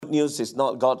news is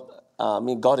not God.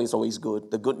 God is always good.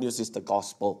 The good news is the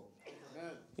gospel.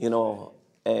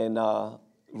 And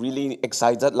really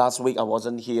excited. Last week I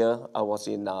wasn't here. I was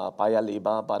in Paya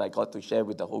Lebar, but I got to share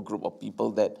with the whole group of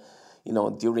people that,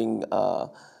 during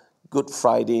Good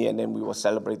Friday, and then we were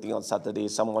celebrating on Saturday,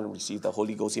 someone received the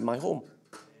Holy Ghost in my home.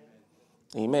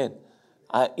 Amen.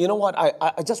 You know what?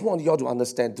 I just want you all to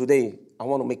understand today. I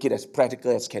want to make it as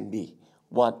practical as can be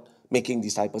what making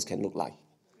disciples can look like.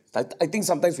 I think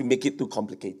sometimes we make it too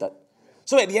complicated.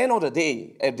 So at the end of the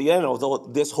day, at the end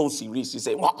of this whole series, you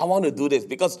say, well, I want to do this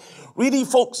because really,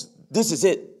 folks, this is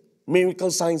it.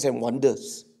 Miracles, signs, and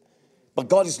wonders. But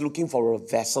God is looking for a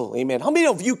vessel. Amen. How many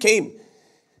of you came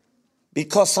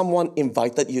because someone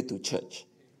invited you to church?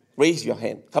 Raise your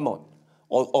hand. Come on.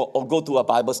 Or go to a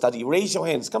Bible study. Raise your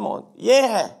hands. Come on.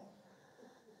 Yeah.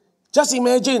 Just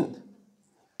imagine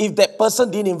if that person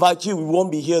didn't invite you, we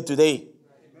won't be here today.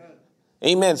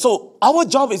 Amen. So our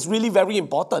job is really very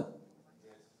important.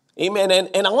 Amen.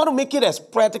 And I want to make it as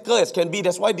practical as can be.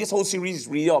 That's why this whole series is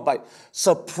really about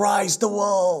surprise the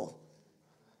world.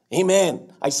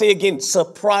 Amen. I say again,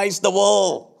 surprise the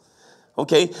world.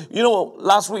 Okay.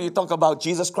 Last week we talked about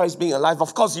Jesus Christ being alive.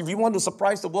 Of course, if you want to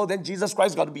surprise the world, then Jesus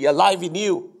Christ got to be alive in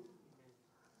you.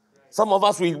 Some of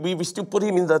us, we still put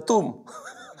him in the tomb.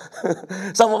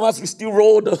 Some of us, we still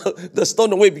roll the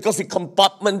stone away because we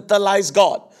compartmentalize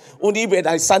God. Only when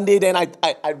I Sunday, then I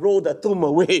roll the tomb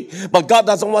away. But God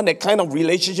doesn't want that kind of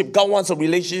relationship. God wants a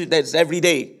relationship that's every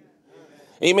day.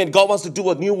 Amen. God wants to do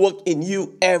a new work in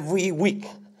you every week.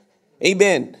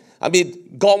 Amen.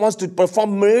 God wants to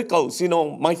perform miracles.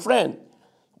 My friend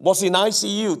was in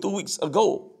ICU 2 weeks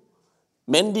ago.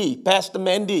 Pastor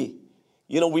Mandy.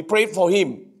 We prayed for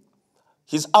him.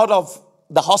 He's out of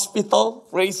the hospital.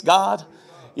 Praise God.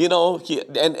 And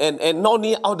not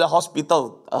only out of the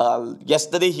hospital.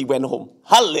 Yesterday he went home.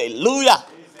 Hallelujah.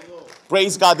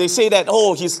 Praise God. They say that,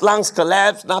 his lungs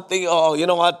collapsed. Nothing. You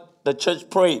know what? The church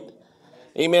prayed.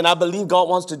 Amen. I believe God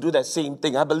wants to do that same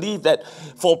thing. I believe that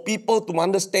for people to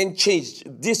understand change,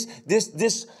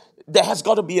 there has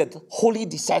got to be a holy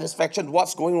dissatisfaction.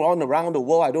 What's going on around the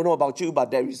world? I don't know about you,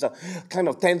 but there is a kind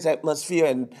of tense atmosphere,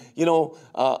 and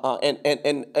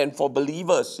and for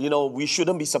believers, we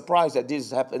shouldn't be surprised that this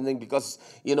is happening because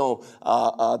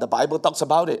the Bible talks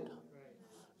about it.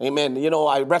 Amen.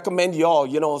 I recommend you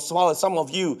all. Some of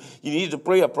you need to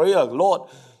pray a prayer, Lord.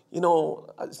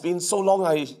 It's been so long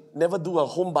I never do a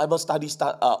home Bible study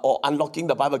or unlocking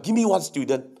the Bible. Give me one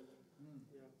student.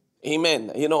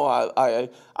 Amen.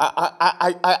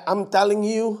 I'm telling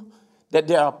you that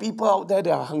there are people out there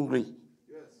that are hungry.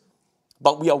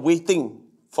 But we are waiting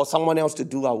for someone else to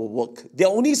do our work. There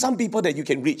are only some people that you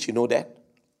can reach, you know that?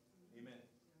 Amen.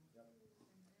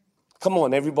 Come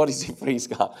on, everybody say praise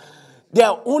God. There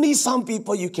are only some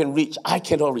people you can reach. I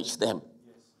cannot reach them.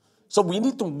 So we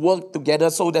need to work together.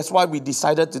 So that's why we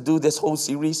decided to do this whole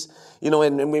series. And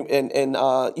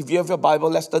if you have your Bible,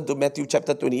 let's turn to Matthew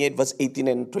chapter 28, verse 18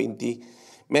 and 20.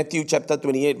 Matthew chapter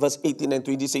 28, verse 18 and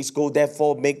 20 says, "Go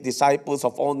therefore, make disciples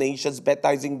of all nations,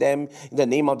 baptizing them in the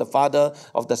name of the Father,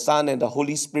 of the Son, and the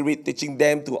Holy Spirit, teaching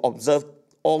them to observe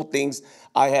all things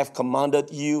I have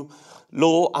commanded you.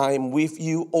 Lo, I am with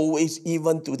you always,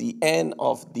 even to the end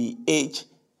of the age."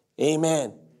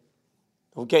 Amen.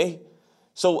 Okay?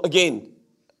 So again,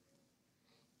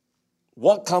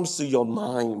 what comes to your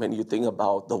mind when you think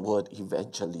about the word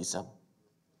evangelism?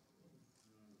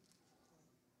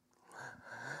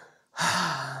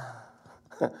 I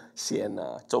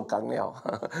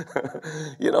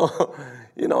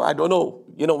don't know.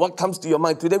 What comes to your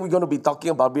mind? Today we're going to be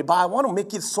talking about it, but I want to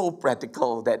make it so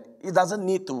practical that it doesn't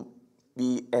need to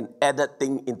be an added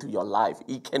thing into your life.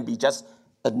 It can be just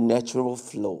a natural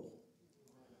flow.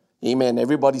 Amen.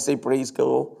 Everybody say praise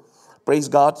God. Praise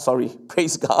God.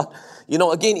 Praise God.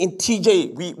 Again, in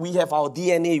TJ, we have our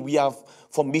DNA. We have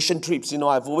for mission trips.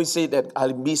 I've always said that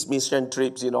I miss mission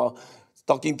trips,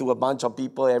 talking to a bunch of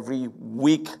people every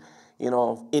week.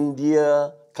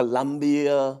 India,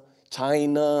 Colombia,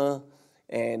 China,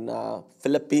 and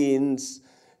Philippines,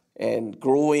 and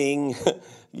growing.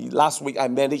 Last week, I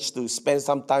managed to spend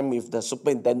some time with the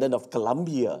superintendent of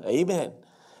Colombia. Amen.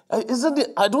 Isn't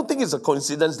it? I don't think it's a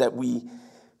coincidence that we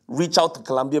reach out to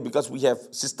Colombia because we have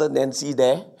Sister Nancy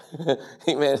there.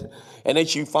 Amen. And then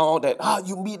she found that,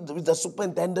 you meet with the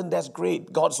superintendent, that's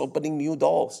great. God's opening new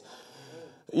doors.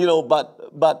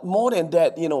 But more than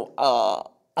that,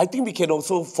 I think we can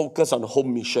also focus on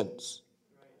home missions.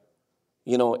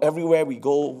 Everywhere we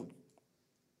go,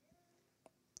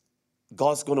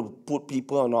 God's going to put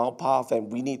people on our path,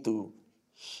 and we need to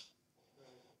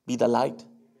be the light,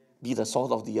 be the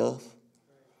salt of the earth.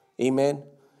 Amen.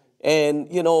 And,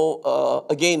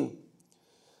 again,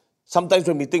 sometimes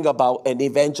when we think about an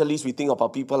evangelist, we think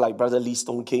about people like Brother Lee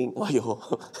Stone King.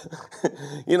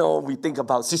 We think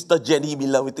about Sister Jenny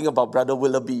Miller. We think about Brother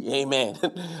Willoughby. Amen.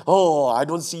 I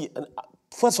don't see.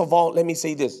 First of all, let me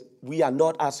say this. We are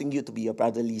not asking you to be a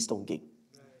Brother Lee Stone King.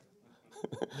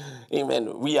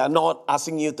 Amen. We are not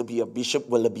asking you to be a Bishop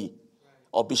Willoughby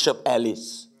or Bishop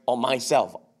Ellis or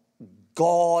myself.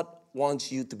 God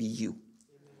wants you to be you.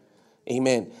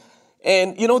 Amen.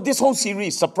 And, this whole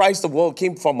series, Surprise the World,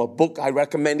 came from a book. I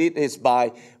recommend it. It's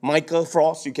by Michael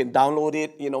Frost. You can download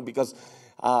it, because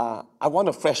I want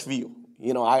a fresh view.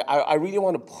 I really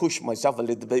want to push myself a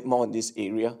little bit more in this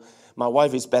area. My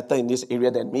wife is better in this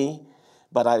area than me,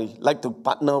 but I like to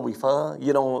partner with her.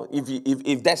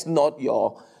 If that's not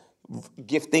your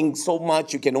gifting so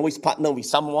much, you can always partner with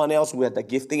someone else who has the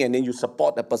gifting, and then you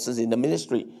support the person in the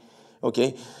ministry.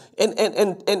 Okay, and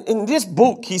in this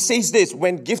book, he says this: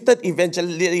 when gifted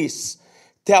evangelists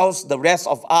tells the rest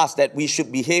of us that we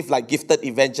should behave like gifted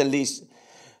evangelists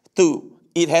too,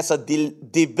 it has a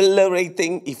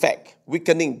debilitating effect,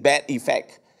 weakening, bad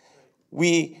effect.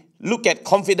 We look at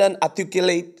confident,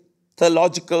 articulate,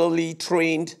 theologically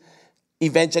trained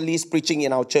evangelists preaching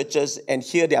in our churches and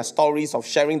hear their stories of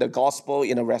sharing the gospel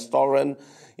in a restaurant,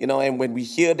 and when we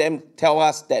hear them tell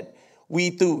us that we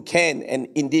too can and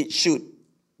indeed should.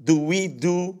 Do we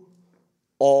do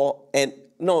or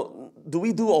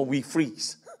we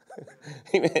freeze?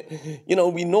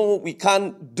 We know we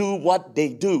can't do what they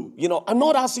do. I'm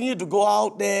not asking you to go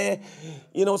out there.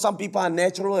 Some people are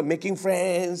natural and making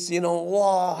friends.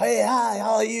 Wow, hey, hi,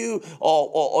 how are you?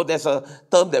 Or there's a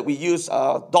term that we use,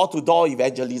 door-to-door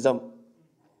evangelism.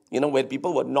 When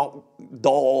people would knock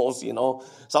doors,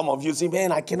 some of you say,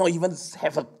 man, I cannot even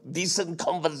have a decent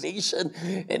conversation,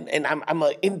 and I'm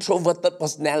an introverted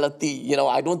personality.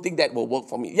 I don't think that will work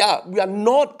for me. Yeah, we are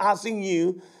not asking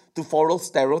you to follow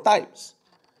stereotypes.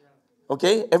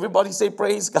 Okay, everybody say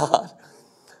praise God.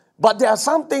 But there are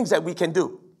some things that we can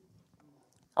do.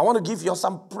 I want to give you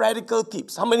some practical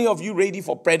tips. How many of you ready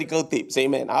for practical tips?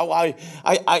 Amen. I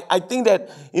think that,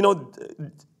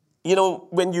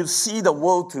 when you see the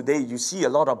world today, you see a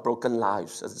lot of broken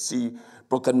lives. You see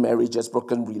broken marriages,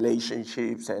 broken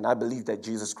relationships, and I believe that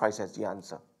Jesus Christ has the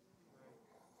answer.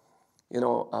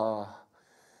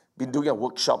 Been doing a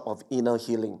workshop of inner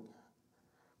healing.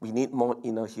 We need more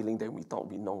inner healing than we thought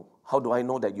we know. How do I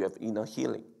know that you have inner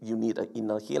healing? You need an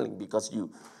inner healing because you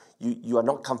are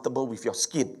not comfortable with your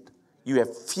skin. You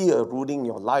have fear ruling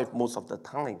your life most of the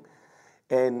time.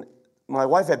 And my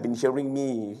wife had been hearing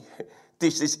me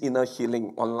teach this inner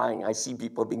healing online. I see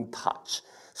people being touched,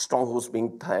 strongholds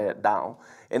being teared down.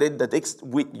 And then the next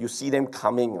week, you see them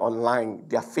coming online.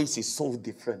 Their face is so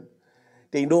different.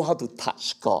 They know how to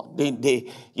touch God. And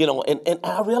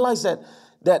I realize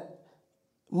that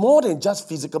more than just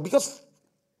physical, because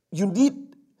you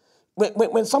need,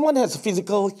 when someone has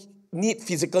physical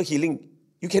healing,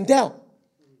 you can tell.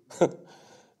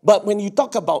 But when you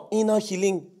talk about inner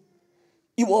healing,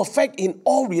 it will affect in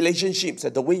all relationships,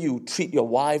 the way you treat your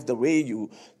wife, the way you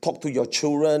talk to your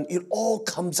children, it all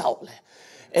comes out.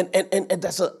 And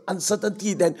there's an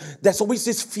uncertainty. Then there's always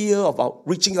this fear about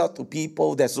reaching out to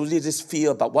people. There's always this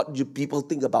fear about what do people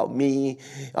think about me,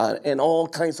 and all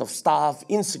kinds of stuff,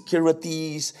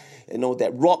 insecurities,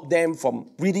 that rob them from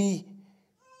really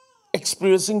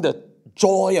experiencing the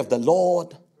joy of the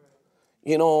Lord.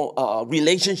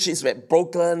 Relationships were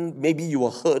broken. Maybe you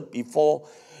were hurt before.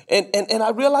 And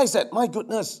I realized that, my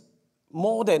goodness,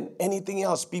 more than anything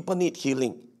else, people need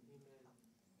healing.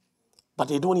 But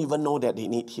they don't even know that they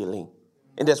need healing.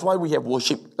 And that's why we have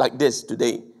worship like this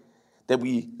today, that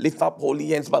we lift up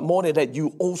holy hands. But more than that,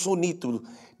 you also need to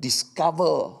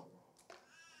discover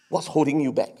what's holding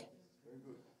you back.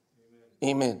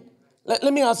 Amen.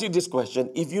 Let me ask you this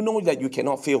question. If you know that you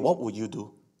cannot fail, what would you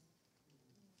do?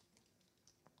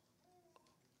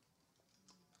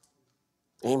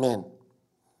 Amen.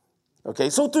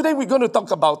 Okay, so today we're going to talk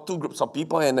about two groups of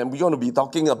people, and then we're going to be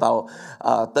talking about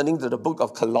turning to the book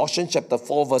of Colossians chapter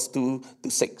 4, verse 2 to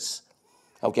 6.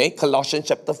 Okay, Colossians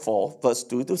chapter 4, verse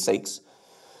 2 to 6.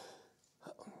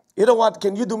 You know what?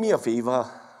 Can you do me a favor?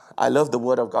 I love the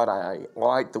word of God. I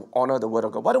like to honor the word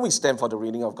of God. Why don't we stand for the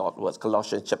reading of God's words?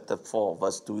 Colossians chapter 4,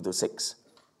 verse 2 to 6.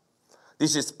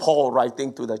 This is Paul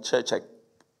writing to the church at,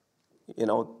 in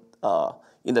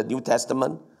the New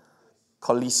Testament,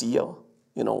 Colossia.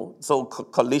 So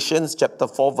Colossians chapter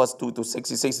 4, verse 2 to 6,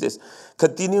 he says this: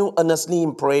 continue earnestly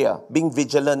in prayer, being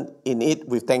vigilant in it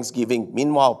with thanksgiving,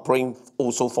 meanwhile praying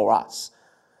also for us,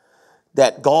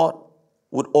 that God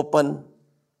would open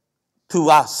to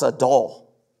us a door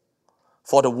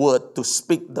for the word to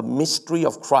speak the mystery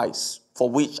of Christ, for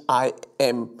which I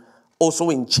am also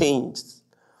in chains,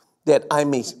 that I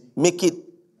may make it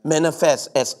manifest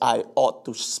as I ought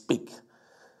to speak.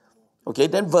 Okay,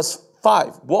 then verse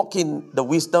 5, walk in the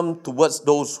wisdom towards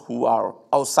those who are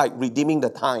outside, redeeming the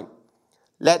time.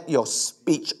 Let your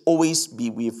speech always be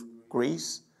with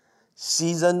grace,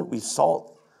 seasoned with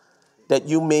salt, that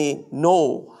you may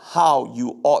know how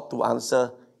you ought to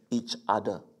answer each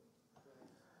other.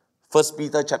 1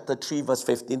 Peter chapter 3 verse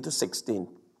 15 to 16.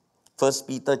 1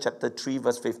 Peter chapter 3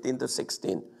 verse 15 to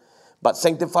 16. But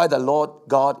sanctify the Lord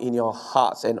God in your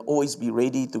hearts, and always be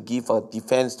ready to give a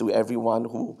defense to everyone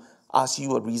who asks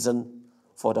you a reason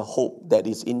for the hope that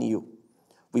is in you,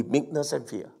 with meekness and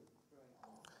fear,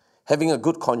 having a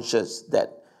good conscience,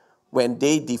 that when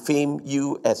they defame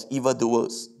you as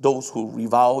evildoers, those who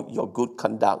revile your good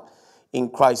conduct in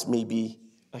Christ may be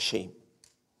ashamed.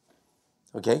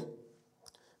 Okay?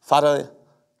 Father,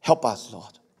 help us,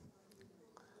 Lord.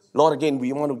 Lord, again,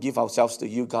 we want to give ourselves to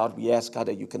you, God. We ask, God,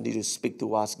 that you continue to speak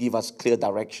to us, give us clear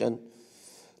direction.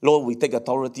 Lord, we take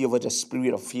authority over the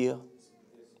spirit of fear.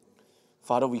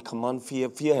 Father, we command fear.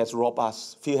 Fear has robbed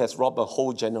us. Fear has robbed a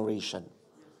whole generation.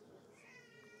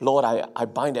 Lord, I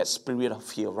bind that spirit of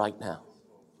fear right now.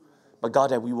 But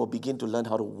God, that we will begin to learn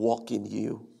how to walk in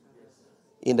you.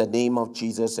 In the name of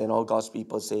Jesus, and all God's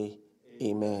people say,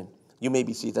 amen. You may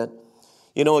be seated.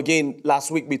 You know, again,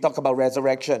 last week we talked about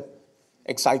resurrection.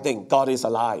 Exciting. God is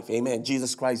alive. Amen.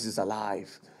 Jesus Christ is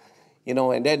alive. You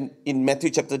know, and then in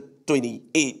Matthew chapter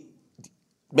 28,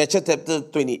 Matthew chapter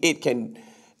 28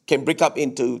 can break up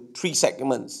into 3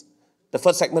 segments. The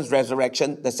first segment is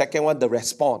resurrection. The second one, the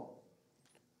response.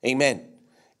 Amen.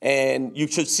 And you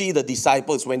should see the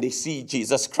disciples when they see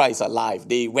Jesus Christ alive.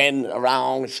 They went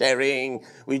around sharing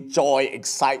with joy,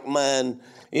 excitement.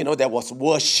 You know, there was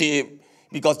worship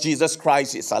because Jesus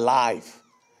Christ is alive.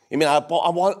 I mean,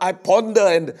 I ponder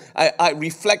and I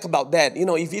reflect about that. You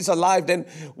know, if he's alive, then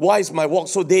why is my walk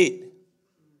so dead?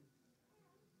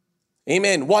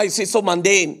 Amen. Why is it so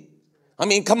mundane? I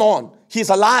mean, come on. He's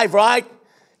alive, right?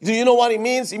 Do you know what it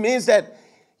means? It means that,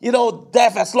 you know,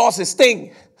 death has lost its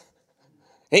sting.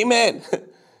 Amen.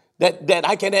 That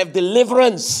I can have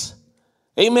deliverance.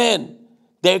 Amen.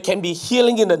 There can be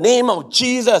healing in the name of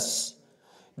Jesus.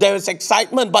 There is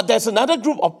excitement, but there's another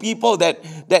group of people that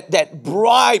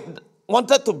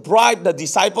wanted to bribe the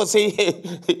disciples, say,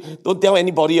 hey, don't tell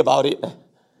anybody about it. Right.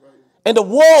 And the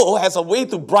world has a way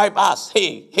to bribe us.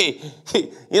 Hey,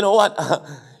 you know what?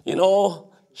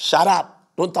 Shut up.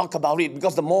 Don't talk about it,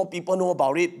 because the more people know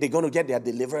about it, they're going to get their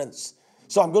deliverance.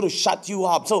 So I'm going to shut you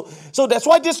up. So that's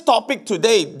why this topic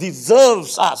today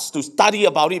deserves us to study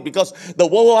about it, because the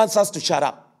world wants us to shut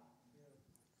up.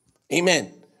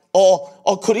 Amen.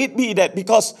 Or could it be that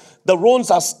because the roads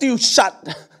are still shut,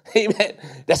 amen,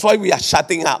 that's why we are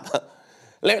shutting up?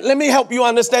 Let me help you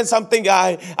understand something.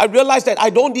 I realize that I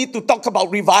don't need to talk about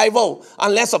revival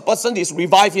unless a person is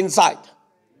revived inside.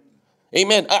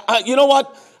 Amen. You know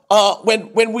what?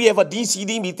 When we have a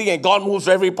DCD meeting and God moves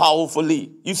very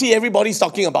powerfully, you see everybody's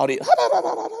talking about it.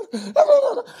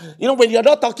 You know, when you're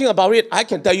not talking about it, I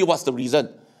can tell you what's the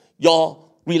reason. Your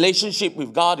relationship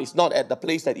with God is not at the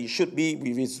place that it should be,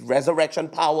 with his resurrection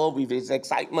power, with his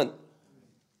excitement.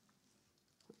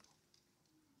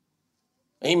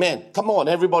 Amen. Come on,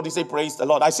 everybody say praise the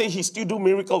Lord. I say he still do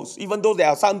miracles, even though there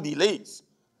are some delays.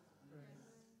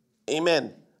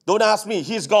 Amen. Don't ask me,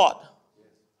 he's God.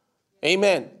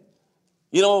 Amen.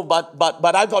 You know, but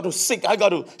I got to seek, I got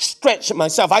to stretch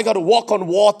myself. I got to walk on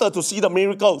water to see the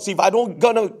miracles. If I don't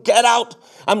gonna get out,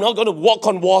 I'm not gonna walk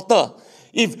on water.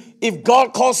 If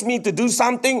God calls me to do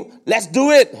something, let's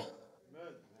do it.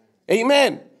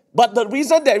 Amen. But the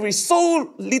reason there is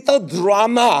so little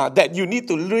drama that you need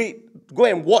to go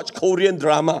and watch Korean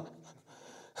drama.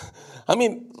 I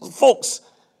mean, folks,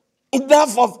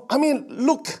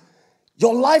 look,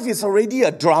 your life is already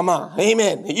a drama.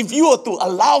 Amen. If you were to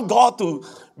allow God to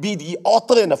be the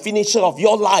author and the finisher of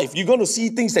your life, you're going to see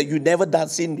things that you've never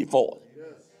seen before.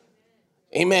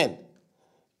 Amen.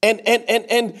 And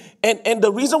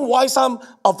the reason why some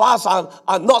of us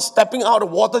are not stepping out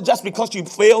of water just because you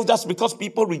fail, just because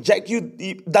people reject you,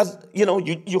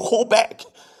 you hold back.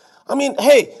 I mean,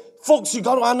 hey, folks, you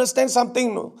got to understand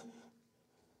something.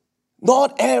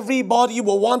 Not everybody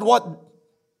will want what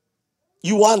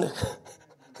you want.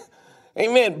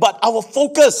 Amen. But our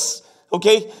focus,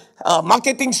 okay,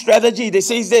 marketing strategy, they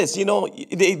say this,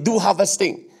 they do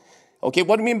harvesting. Okay,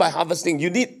 what do you mean by harvesting? You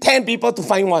need 10 people to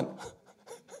find one.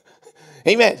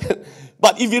 Amen.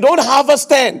 But if you don't harvest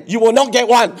 10, you will not get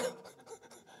one.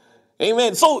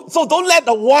 Amen. So don't let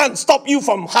the one stop you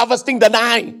from harvesting the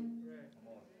 9.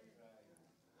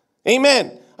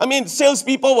 Amen. I mean,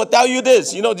 salespeople will tell you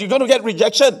this, you're going to get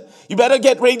rejection. You better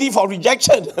get ready for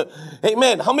rejection.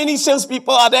 Amen. How many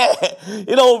salespeople are there?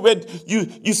 When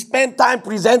you spend time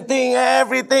presenting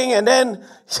everything and then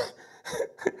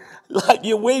like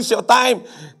you waste your time.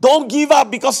 Don't give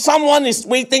up because someone is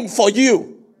waiting for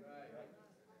you.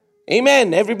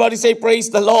 Amen. Everybody say praise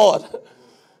the Lord.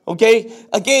 Okay.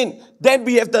 Again, then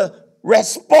we have to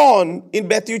respond in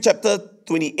Matthew chapter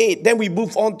 28. Then we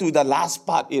move on to the last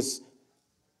part is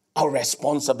our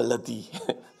responsibility.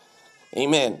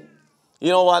 Amen. You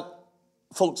know what,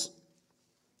 folks?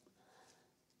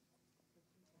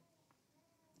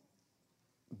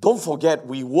 Don't forget,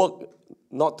 we work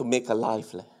not to make a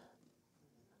life.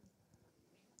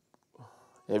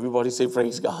 Everybody say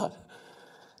praise God.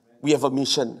 We have a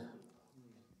mission.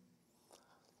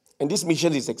 And this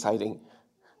mission is exciting.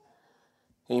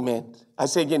 Amen. I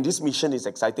say again, this mission is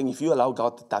exciting if you allow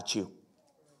God to touch you.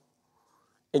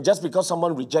 And just because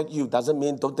someone rejects you doesn't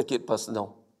mean don't take it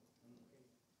personal.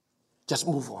 Just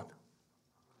move on.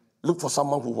 Look for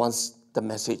someone who wants the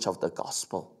message of the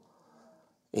gospel.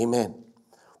 Amen.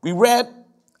 We read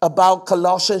about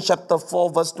Colossians chapter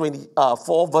 4, verse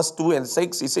 2 and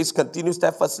 6. It says, continue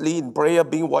steadfastly in prayer,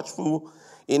 being watchful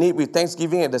in it with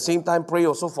thanksgiving. At the same time, pray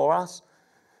also for us.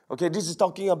 Okay, this is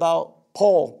talking about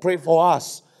Paul, pray for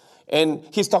us. And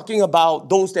he's talking about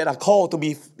those that are called to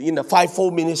be in the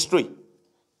fivefold ministry.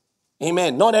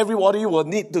 Amen. Not everybody will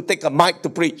need to take a mic to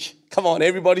preach. Come on,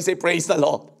 everybody say praise the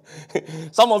Lord.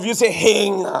 Some of you say,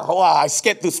 hey, I'm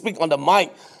scared to speak on the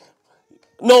mic.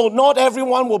 No, not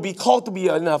everyone will be called to be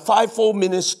in a fivefold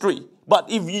ministry. But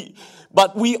we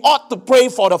ought to pray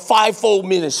for the fivefold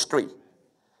ministry.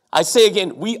 I say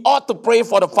again, we ought to pray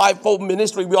for the fivefold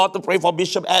ministry. We ought to pray for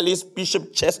Bishop Ellis,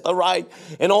 Bishop Chester Wright,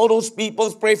 and all those people.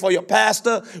 Pray for your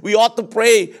pastor. We ought to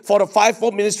pray for the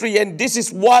fivefold ministry. And this is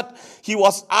what he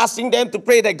was asking them to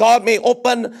pray, that God may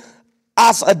open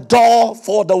us a door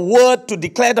for the word to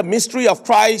declare the mystery of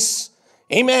Christ.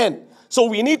 Amen. So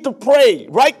we need to pray.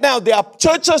 Right now, there are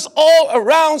churches all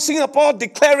around Singapore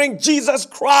declaring Jesus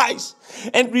Christ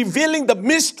and revealing the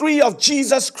mystery of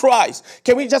Jesus Christ.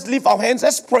 Can we just lift our hands?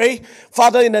 Let's pray.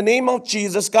 Father, in the name of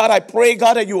Jesus, God, I pray,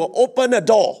 God, that you will open a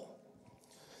door.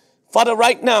 Father,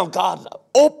 right now, God,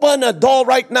 open a door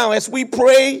right now as we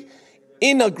pray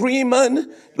in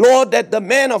agreement, Lord, that the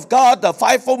man of God, the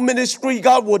fivefold ministry,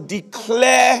 God, will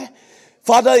declare,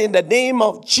 Father, in the name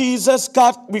of Jesus,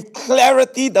 God, with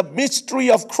clarity, the mystery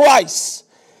of Christ.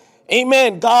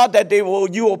 Amen, God, that you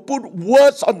will put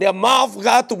words on their mouth,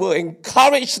 God, to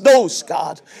encourage those,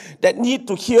 God, that need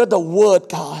to hear the word,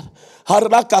 God. In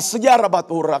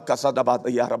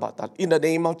the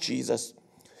name of Jesus.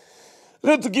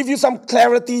 To give you some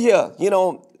clarity here,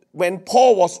 when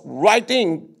Paul was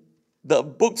writing the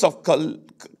books of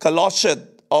Colossians,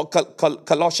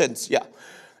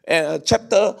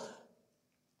 chapter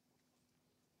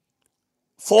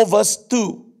 4, verse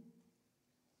 2,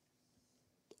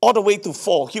 all the way to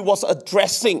 4, he was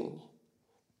addressing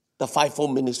the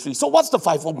fivefold ministry. So what's the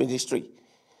fivefold ministry?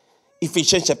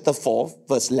 Ephesians chapter 4,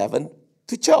 verse 11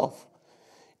 to 12.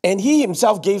 And he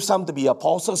himself gave some to be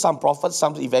apostles, some prophets,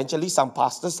 some evangelists, some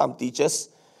pastors, some teachers.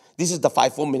 This is the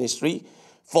fivefold ministry.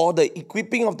 For the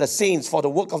equipping of the saints, for the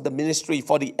work of the ministry,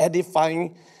 for the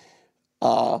edifying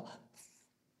the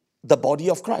body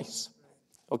of Christ.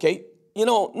 Okay?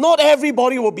 Not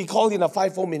everybody will be called in a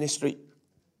fivefold ministry.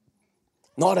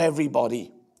 Not everybody.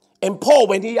 And Paul,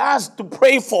 when he asked to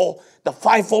pray for the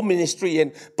fivefold ministry,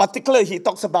 and particularly he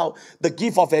talks about the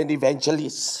gift of an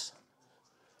evangelist.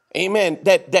 Amen.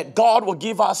 That God will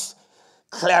give us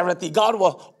clarity. God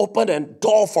will open a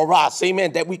door for us.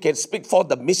 Amen. That we can speak for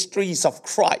the mysteries of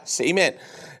Christ. Amen.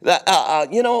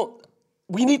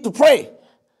 We need to pray.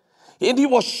 And he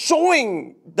was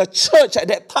showing the church at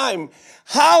that time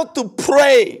how to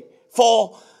pray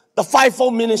for the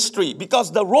fivefold ministry,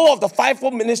 because the role of the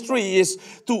fivefold ministry is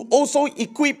to also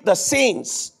equip the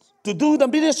saints to do the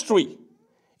ministry.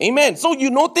 Amen. So you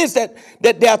notice that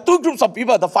there are two groups of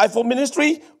people: the fivefold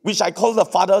ministry, which I call the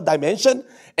father dimension,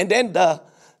 and then the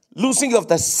loosing of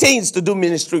the saints to do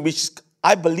ministry, which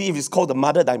I believe is called the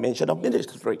mother dimension of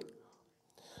ministry.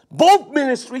 Both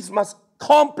ministries must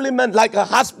complement, like a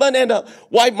husband and a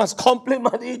wife must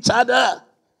complement each other.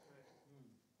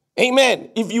 Amen.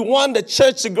 If you want the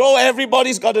church to grow,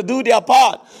 everybody's got to do their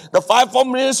part. The fivefold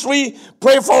ministry,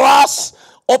 pray for us.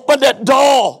 Open that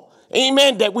door.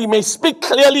 Amen. That we may speak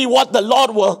clearly what the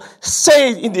Lord will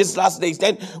say in these last days.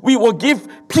 Then we will give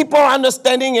people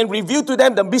understanding and reveal to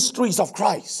them the mysteries of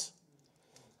Christ.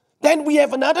 Then we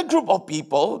have another group of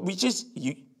people, which is,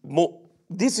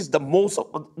 this is the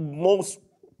most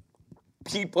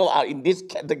people are in this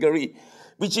category,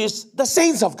 which is the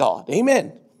saints of God.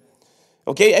 Amen.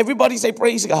 Okay, everybody say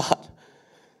praise God.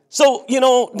 So,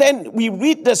 then we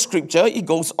read the scripture. It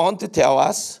goes on to tell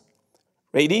us,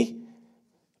 ready?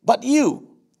 But you,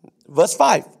 verse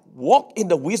 5, walk in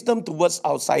the wisdom towards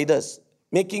outsiders,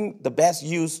 making the best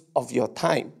use of your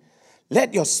time.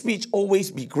 Let your speech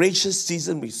always be gracious,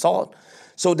 seasoned with salt,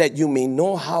 so that you may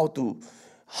know how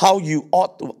you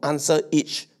ought to answer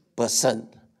each person.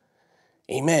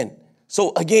 Amen.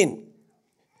 So again,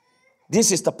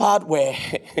 this is the part where,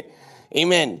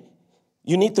 amen,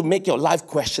 you need to make your life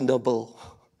questionable.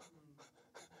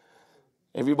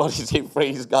 Everybody say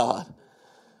praise God.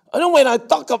 I know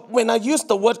when I use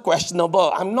the word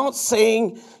questionable, I'm not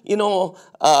saying,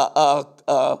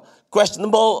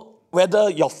 questionable whether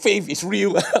your faith is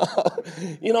real.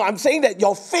 I'm saying that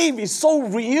your faith is so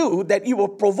real that it will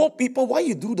provoke people. Why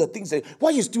you do the things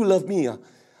why you still love me?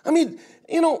 I mean,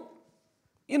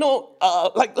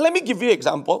 like, let me give you an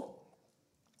example.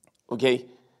 Okay,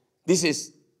 this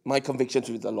is my conviction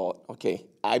with the Lord. Okay,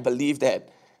 I believe that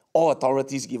all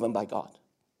authority is given by God.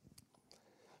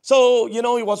 So,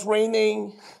 it was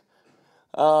raining.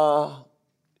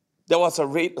 There was a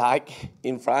red light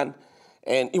in front,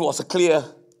 and it was a clear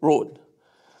road.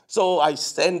 So I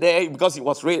stand there, because it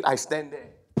was red, I stand there.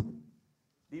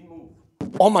 Didn't move.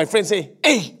 All my friends say,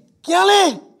 hey,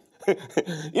 Kiale!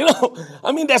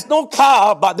 There's no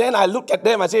car, but then I look at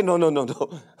them, I say, no.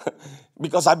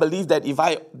 Because I believe that if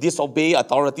I disobey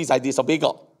authorities, I disobey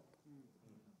God.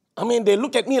 They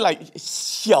look at me like,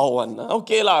 xiao one,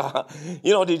 okay lah.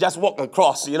 They just walk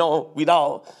across,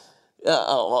 without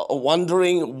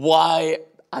wondering why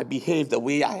I behave the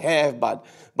way I have. But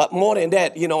more than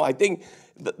that, I think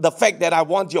the fact that I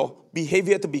want your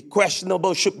behavior to be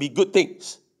questionable should be good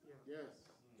things. Yes.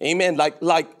 Amen.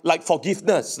 Like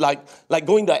forgiveness, like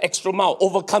going the extra mile,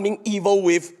 overcoming evil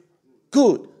with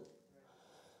good.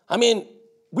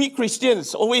 We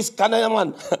Christians always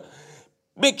kanayaman.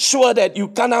 Make sure that you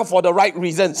kena for the right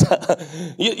reasons.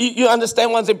 you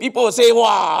understand once, and people will say,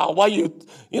 wow, why you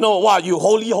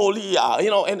holy,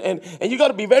 and you got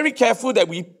to be very careful that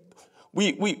we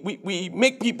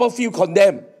make people feel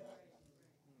condemned.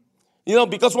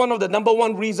 Because one of the number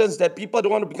one reasons that people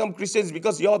don't want to become Christians is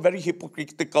because you're very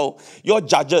hypocritical. You're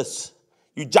judges.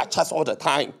 You judge us all the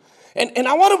time. And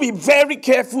I want to be very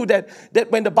careful that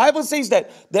when the Bible says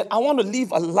that I want to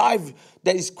live a life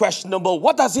that is questionable,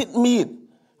 what does it mean?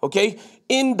 Okay?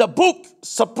 In the book,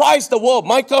 Surprise the World,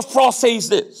 Michael Frost says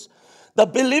this. The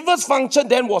believer's function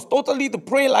then was totally to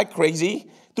pray like crazy,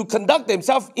 to conduct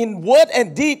themselves in word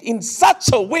and deed in such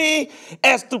a way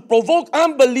as to provoke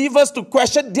unbelievers to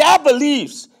question their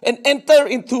beliefs and enter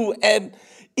into an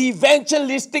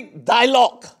evangelistic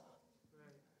dialogue.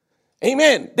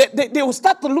 Amen. They will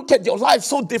start to look at your life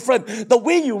so different. The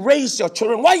way you raise your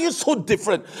children. Why are you so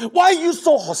different? Why are you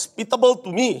so hospitable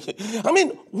to me?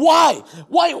 Why?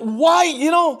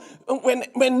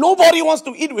 When nobody wants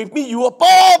to eat with me, you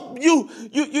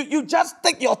just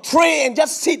take your tray and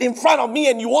just sit in front of me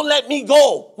and you won't let me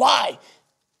go. Why?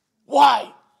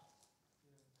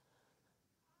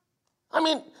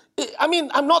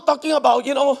 I'm not talking about,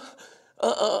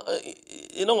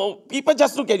 people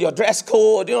just look at your dress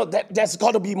code. There's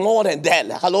got to be more than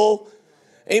that. Hello?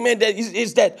 Amen.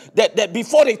 That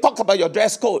before they talk about your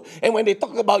dress code, and when they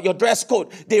talk about your dress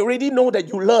code, they already know that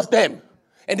you love them.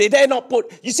 And they dare not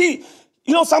put,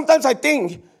 sometimes I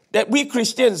think that we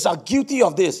Christians are guilty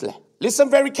of this.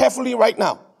 Listen very carefully right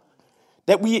now.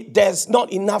 There's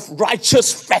not enough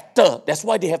righteous factor. That's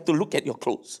why they have to look at your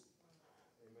clothes.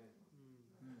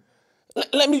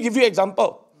 Let me give you an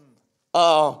example.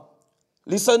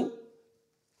 Listen,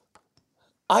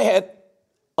 I had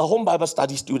a home Bible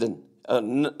study student.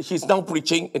 He's now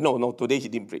preaching. No, today he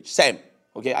didn't preach. Sam,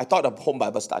 okay, I taught a home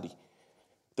Bible study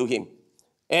to him.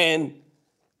 And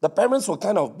the parents were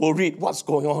kind of worried what's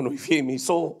going on with him. He's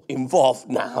so involved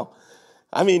now.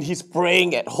 He's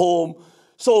praying at home.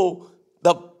 So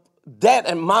the dad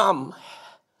and mom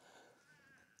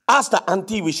asked the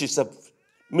auntie, which is a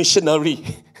missionary,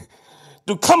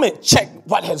 to come and check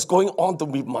what is going on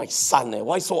with my son.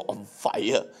 Why so on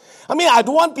fire? I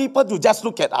don't want people to just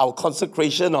look at our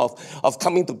consecration of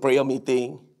coming to prayer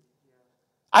meeting.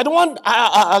 I don't want,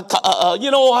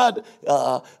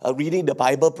 reading the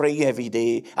Bible, praying every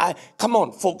day. Come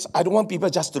on, folks, I don't want people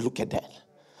just to look at that.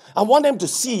 I want them to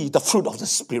see the fruit of the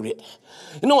Spirit.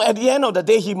 You know, at the end of the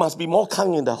day, he must be more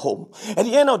kind in the home. At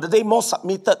the end of the day, more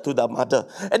submitted to the mother.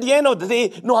 At the end of the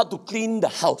day, know how to clean the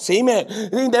house. Amen.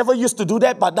 He never used to do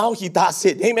that, but now he does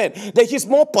it. Amen. That he's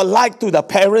more polite to the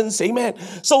parents. Amen.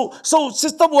 So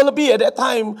Sister Wallaby at that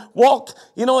time walked,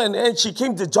 you know, and she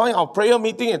came to join our prayer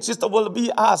meeting, and Sister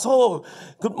Wallaby asked, "Oh,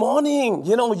 good morning.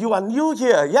 You know, you are new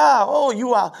here. Yeah. Oh,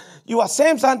 you are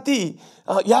Sam's auntie.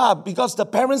 Yeah, because the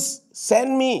parents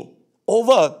sent me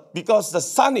over because the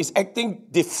son is acting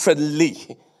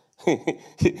differently."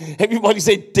 Everybody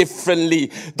say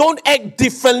differently. Don't act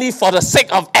differently for the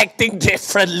sake of acting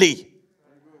differently.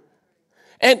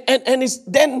 And it's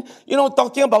then, you know,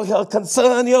 talking about her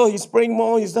concern, you know, he's praying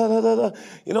more, he's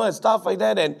you know, and stuff like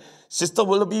that. And Sister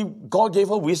Willoughby, God gave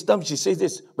her wisdom. She says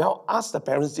this, well, ask the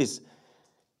parents this.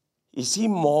 Is he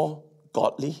more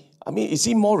godly? I mean, is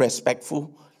he more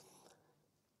respectful?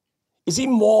 Is he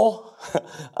more,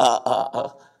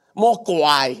 more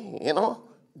guai, you know,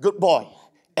 good boy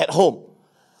at home?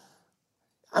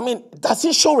 I mean, does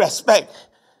he show respect?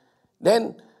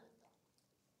 Then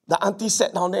the auntie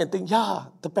sat down there and think, yeah,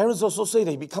 the parents also say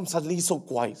they become suddenly so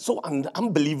quiet, so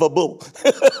unbelievable.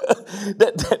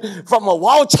 that from a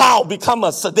wild child become a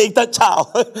sedated child.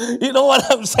 You know what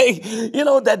I'm saying? You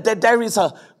know, that there is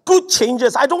a good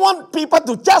changes. I don't want people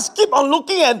to just keep on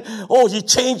looking and, oh, he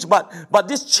changed, but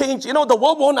this change, you know, the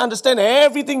world won't understand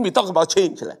everything we talk about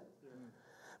change.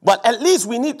 But at least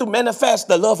we need to manifest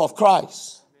the love of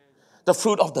Christ, the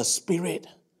fruit of the Spirit.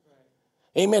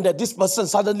 Amen. That this person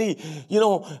suddenly, you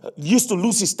know, used to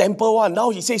lose his temper one. Now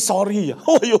he says sorry.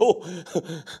 Oh, yo.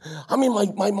 I mean,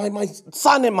 my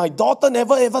son and my daughter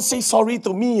never ever say sorry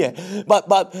to me. But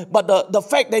the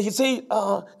fact that he say,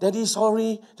 Daddy,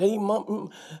 sorry, Daddy,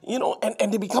 Mom, you know,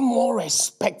 and they become more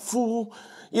respectful.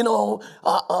 You know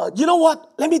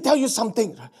what? Let me tell you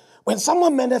something. When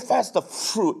someone manifests the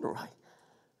fruit, right,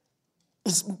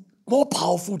 it's more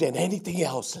powerful than anything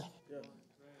else.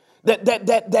 That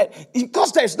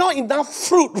because there's not enough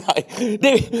fruit, right?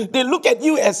 They look at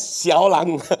you as xiao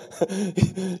lang.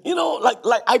 You know,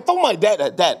 like I told my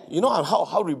dad, you know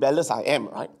how rebellious I am,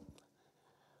 right?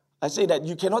 I say that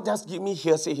you cannot just give me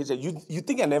hearsay. He said, you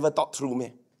think I never thought through,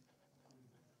 man?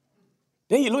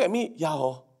 Then he look at me,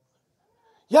 yeah,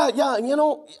 you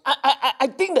know, I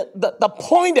think that the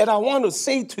point that I want to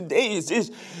say today is this: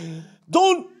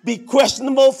 don't be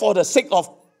questionable for the sake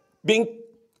of being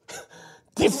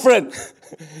different,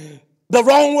 the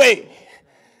wrong way.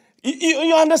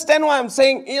 You understand what I'm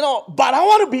saying? You know, but I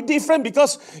want to be different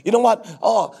because, you know what?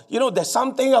 Oh, you know, there's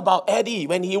something about Eddie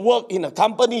when he worked in a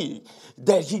company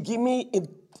that he give me,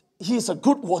 he's a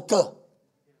good worker.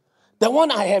 The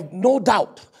one I have no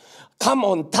doubt. Come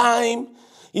on time,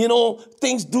 you know,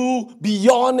 things do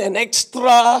beyond and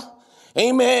extra.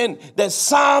 Amen. There's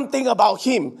something about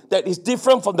him that is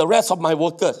different from the rest of my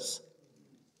workers.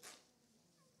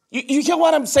 You hear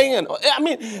what I'm saying? I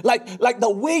mean, like the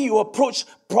way you approach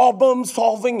problem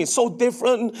solving is so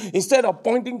different. Instead of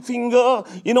pointing finger,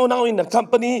 you know, now in the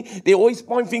company, they always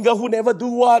point finger who never do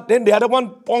what. Then the other one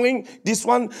point, this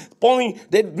one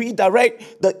point, then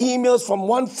redirect the emails from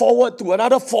one forward to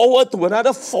another forward to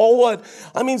another forward.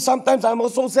 I mean, sometimes I'm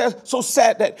also so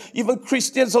sad that even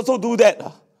Christians also do that.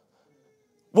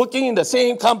 Working in the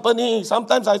same company,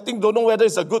 sometimes I don't know whether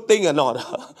it's a good thing or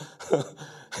not.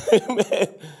 Amen.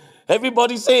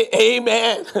 Everybody say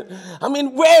amen. I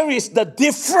mean, where is the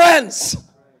difference?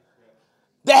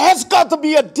 There has got to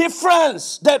be a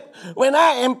difference that when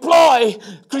I employ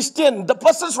Christian, the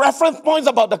person's reference points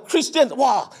about the Christians.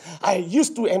 Wow, I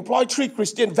used to employ 3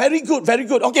 Christians. Very good, very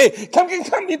good. Okay, come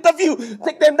interview.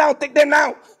 Take them down.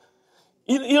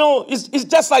 You know, it's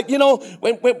just like, you know,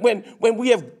 when we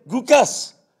have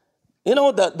Gurkhas, you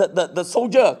know, the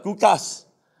soldier Gurkhas,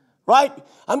 right?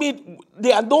 I mean,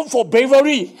 they are known for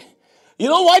bravery. You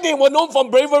know why they were known for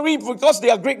bravery? Because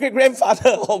their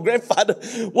great-great-grandfather or grandfather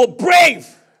were brave.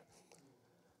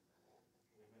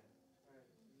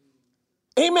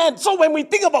 Amen. So when we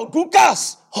think about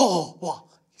Gurkhas, oh,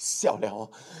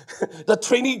 wow, the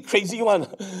training crazy one.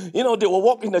 You know, they will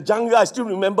walk in the jungle. I still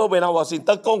remember when I was in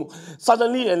Tekong.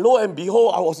 Suddenly, and lo and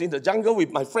behold, I was in the jungle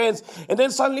with my friends. And then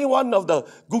suddenly one of the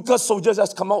Gurkha soldiers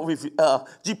just come out with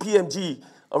GPMG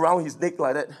around his neck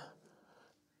like that.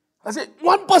 I said,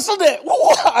 one person there.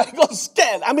 Whoa, I got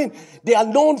scared. I mean, they are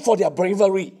known for their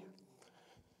bravery.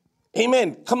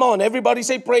 Amen. Come on, everybody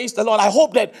say praise the Lord. I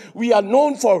hope that we are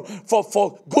known for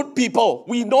good people.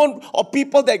 We known of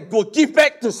people that will give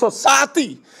back to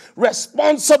society.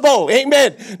 Responsible.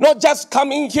 Amen. Not just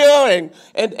coming here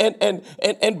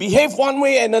and behave one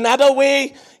way and another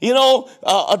way.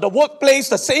 At the workplace,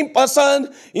 the same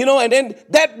person, and then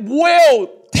that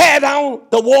will tear down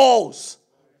the walls.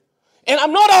 And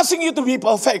I'm not asking you to be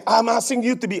perfect. I'm asking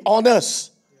you to be honest.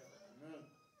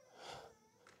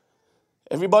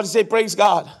 Everybody say praise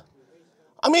God.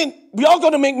 I mean, we all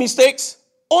going to make mistakes.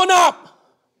 Own up.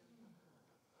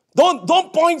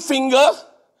 Don't point finger.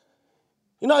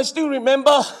 I still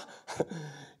remember,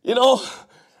 it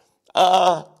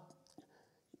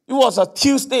was a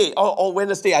Tuesday or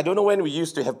Wednesday. I don't know when we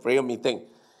used to have prayer meeting.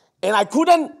 And I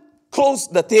couldn't close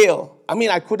the tail. I mean,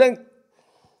 I couldn't,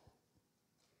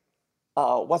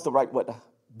 what's the right word?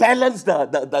 Balance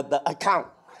the account.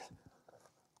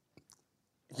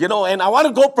 And I want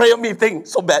to go prayer meeting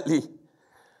so badly.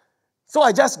 So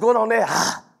I just go down there.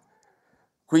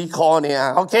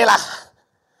 Okay lah.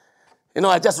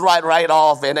 I just write right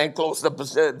off and then close the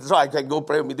position so I can go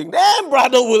prayer meeting. Then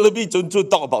Brother Willoughby Chunchu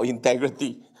talk about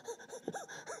integrity.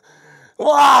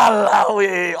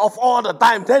 Walao, of all the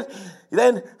time.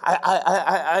 Then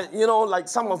I like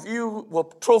some of you were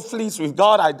throw fleas with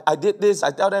God. I did this.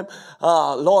 I tell them,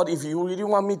 Lord, if you really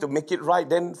want me to make it right,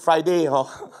 then Friday,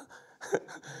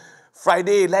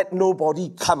 Friday, let nobody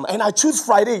come. And I choose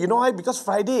Friday. You know why? Because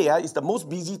Friday is the most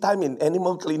busy time in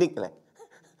animal clinic.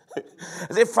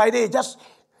 I say Friday, just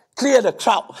clear the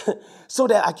crowd so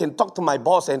that I can talk to my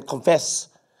boss and confess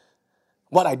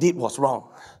what I did was wrong.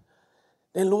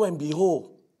 Then lo and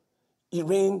behold, it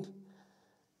rained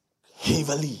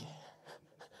heavily.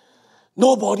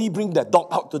 Nobody bring the dog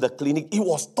out to the clinic. It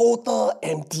was total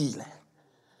empty.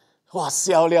 Wow,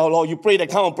 siao liao lor. You pray that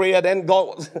kind of prayer, then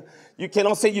God, you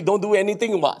cannot say you don't do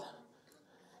anything about.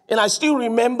 And I still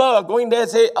remember going there and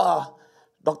say,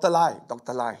 Dr. Lai,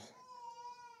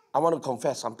 I want to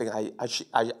confess something.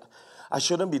 I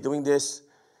shouldn't be doing this,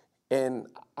 and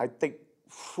I take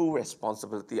full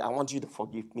responsibility. I want you to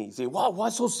forgive me. He say, wow, why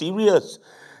so serious?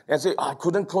 And I say, I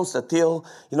couldn't close the till,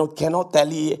 cannot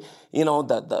tally,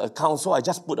 the account. So I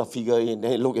just put a figure in.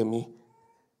 Then he looked at me.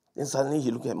 Then suddenly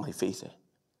he looked at my face.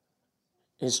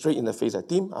 And straight in the face,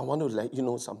 Tim, I want to let you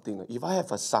know something. If I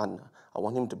have a son, I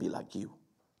want him to be like you.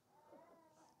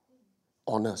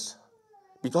 Honest.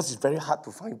 Because it's very hard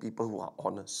to find people who are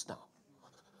honest now.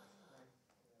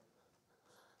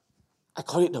 I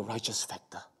call it the righteous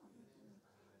factor.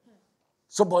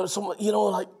 I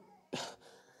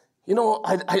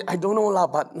don't know lah,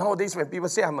 but nowadays when people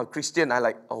say I'm a Christian, I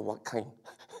like, oh, what kind?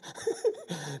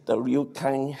 The real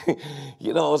kind,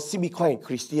 see quite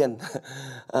Christian,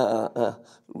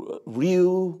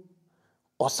 real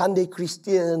or Sunday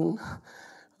Christian.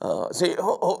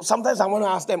 Sometimes I want to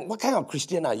ask them, what kind of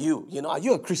Christian are you? Are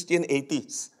you a Christian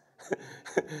atheist?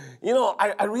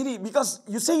 I really, because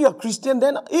you say you're a Christian,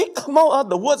 then it come out,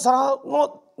 the words are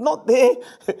not there.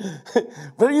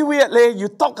 Very weird, you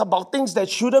talk about things that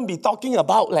shouldn't be talking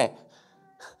about,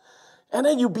 and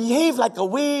then you behave like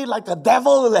a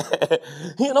devil.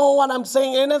 You know what I'm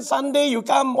saying? And then Sunday you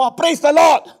come, praise the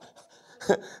Lord.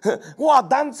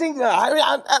 Dancing. I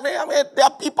mean, there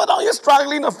are people out here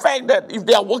struggling the fact that if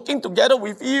they are working together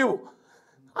with you,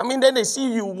 then they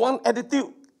see you one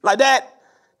attitude like that.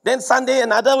 Then Sunday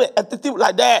another attitude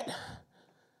like that.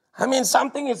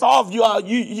 Something is off. You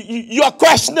are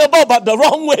questionable, but the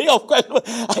wrong way of questionable.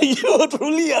 Are you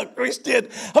truly a Christian?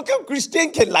 How come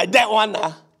Christian can like that one?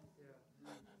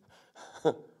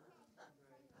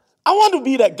 I want to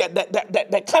be that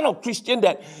kind of Christian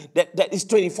that is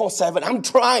 24/7. I'm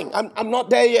trying. I'm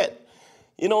not there yet.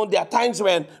 There are times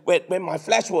when my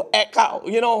flesh will act out.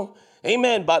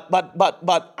 Amen. But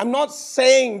I'm not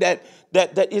saying that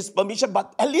is permission,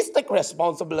 but at least take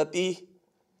responsibility.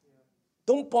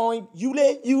 Don't point. You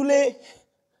lay.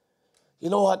 You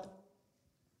know what?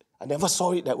 I never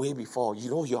saw it that way before.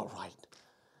 You're right.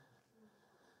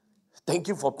 Thank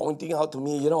you for pointing out to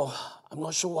me. I'm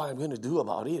not sure what I'm going to do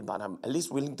about it, but I'm at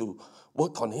least willing to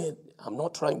work on it. I'm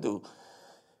not trying to,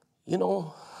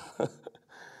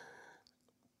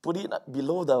 put it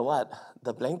below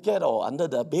the blanket or under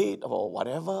the bed or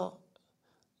whatever.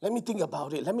 Let me think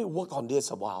about it. Let me work on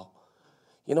this a while.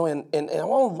 And I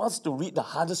want us to read the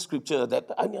hardest scripture that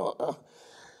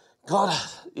God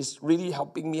is really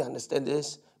helping me understand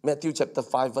this. Matthew chapter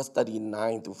 5, verse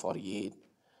 39 to 48.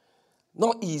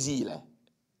 Not easy,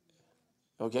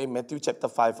 Okay, Matthew chapter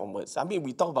 5 onwards.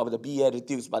 We talk about the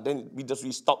Beatitudes, but then we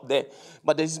stop there.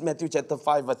 But this is Matthew chapter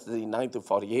 5, verse 39 to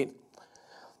 48.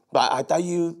 But I tell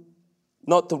you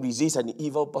not to resist an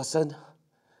evil person,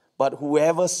 But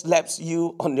whoever slaps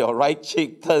you on your right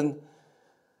cheek, turn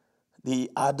the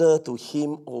other to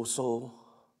him also.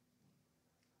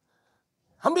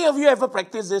 How many of you ever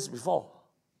practiced this before?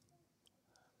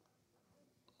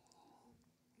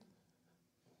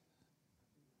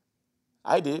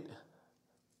 I did.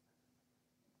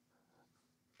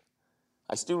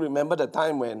 I still remember the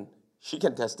time when she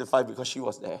can testify because she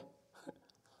was there.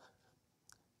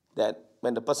 That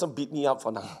when the person beat me up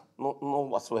for no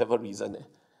whatsoever reason,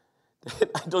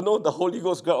 I don't know, the Holy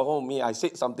Ghost got hold of me. I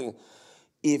said something.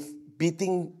 If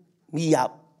beating me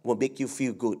up will make you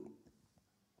feel good,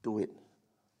 do it.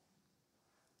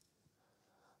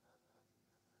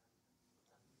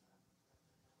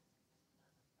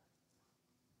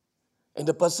 And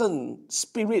the person,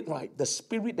 spirit, right? The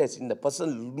spirit that's in the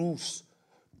person loose,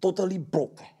 totally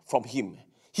broke from him.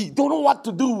 He don't know what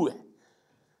to do.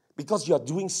 Because you're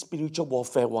doing spiritual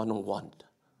warfare 101.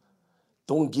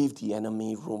 Don't give the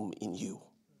enemy room in you.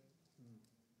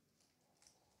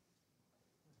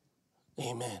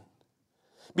 Amen.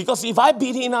 Because if I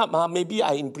beat him up, maybe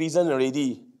I'm in prison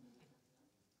already.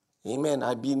 Amen.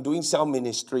 I've been doing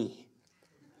self-ministry.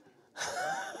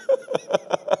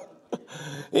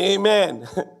 Amen.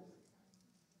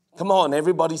 Come on,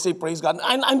 everybody say praise God.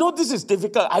 I know this is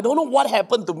difficult. I don't know what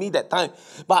happened to me that time,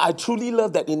 but I truly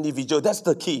love that individual. That's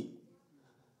the key.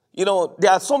 You know,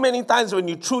 there are so many times when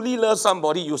you truly love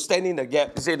somebody, you stand in the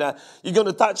gap. You say that you're going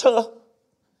to touch her,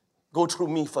 go through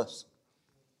me first.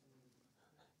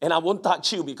 And I won't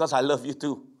touch you because I love you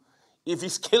too. If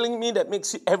he's killing me, that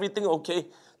makes everything okay.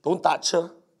 Don't touch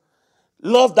her.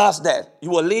 Love does that.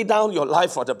 You will lay down your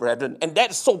life for the brethren. And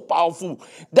that's so powerful.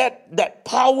 That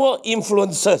power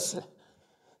influences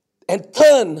and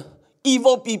turn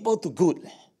evil people to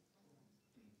good.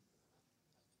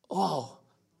 Wow.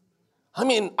 I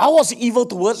mean, I was evil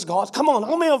towards God. Come on,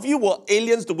 how many of you were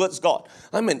aliens towards God?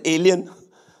 I'm an alien.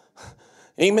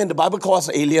 Amen. The Bible calls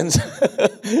us aliens.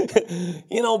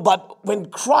 You know, but when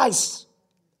Christ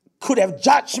could have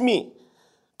judged me,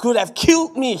 could have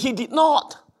killed me, he did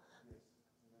not.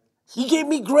 He gave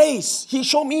me grace. He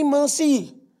showed me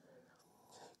mercy.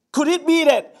 Could it be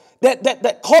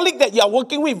that colleague that you are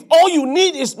working with, all you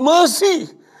need is mercy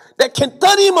that can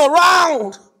turn him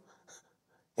around?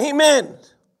 Amen.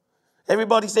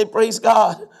 Everybody say praise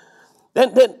God.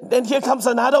 Then here comes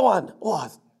another one. Oh,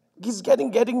 he's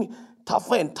getting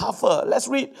tougher and tougher. Let's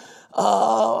read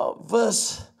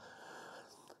verse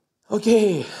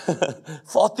 40.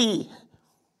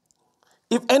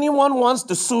 If anyone wants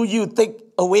to sue you, take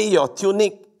away your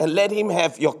tunic and let him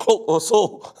have your cloak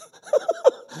also.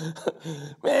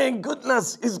 Man,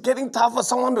 goodness, it's getting tougher.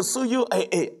 Someone to sue you.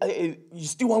 Hey, you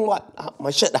still want what?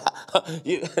 My shirt.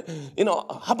 You know,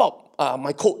 how about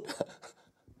my coat?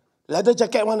 Leather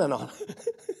jacket one or not?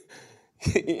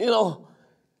 You know,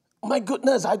 my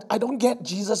goodness, I don't get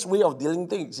Jesus' way of dealing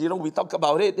things. You know, we talk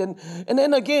about it. And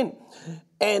then again,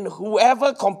 and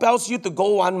whoever compels you to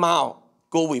go 1 mile,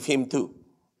 go with him too.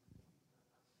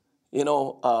 You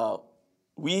know,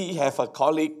 we have a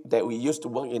colleague that we used to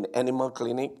work in animal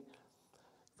clinic.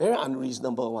 Very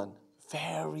unreasonable one.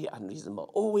 Very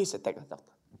unreasonable. Always attack the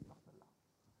doctor.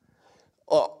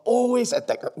 Always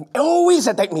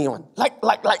attack me one.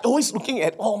 Like always looking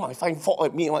at all my fine fault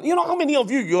at me one. You know how many of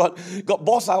you got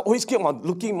boss always keep on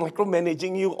looking,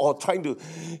 micromanaging you or trying to,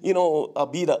 you know,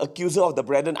 be the accuser of the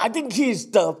brethren. I think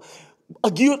he's the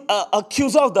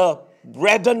accuser of the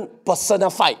brethren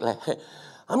personified.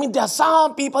 I mean, there are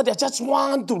some people that just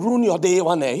want to ruin your day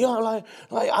one day. You know,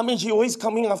 like I mean, she always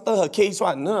coming after her case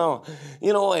one.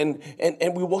 You know, and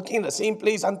we're working in the same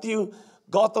place until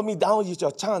God told me, now is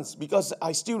your chance. Because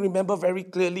I still remember very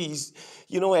clearly,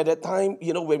 you know, at that time,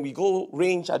 you know, when we go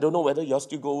range, I don't know whether you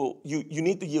still go, you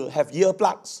need to have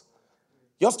earplugs.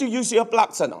 You still use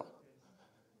earplugs or not?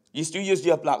 You still use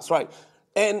earplugs, right?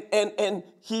 And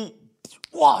he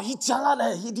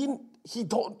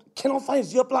cannot find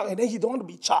his earplug, and then he don't want to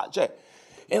be charged.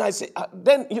 And I say,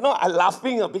 then, you know, I'm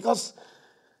laughing because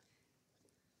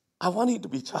I want him to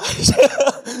be charged.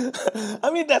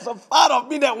 I mean, there's a part of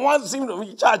me that wants him to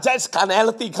be charged. That's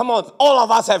carnality. Come on, all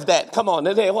of us have that. Come on,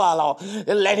 then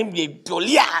let him be.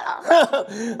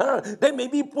 Then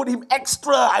maybe put him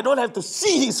extra. I don't have to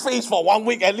see his face for 1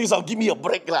 week. At least I'll give me a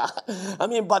break. I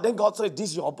mean, but then God said, this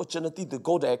is your opportunity to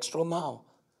go the extra mile.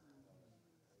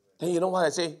 Then you know what I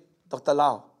say? Dr.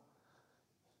 Lau,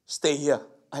 stay here.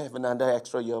 I have another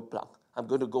extra earplug. I'm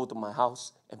going to go to my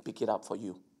house and pick it up for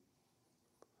you.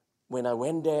 When I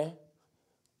went there,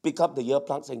 pick up the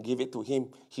earplugs and give it to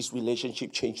him, his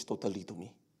relationship changed totally to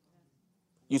me.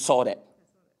 You saw that.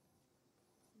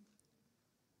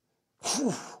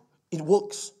 Whew, it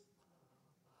works.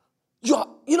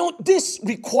 this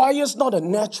requires not a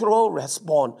natural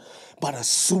response, but a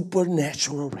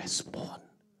supernatural response.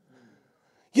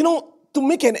 To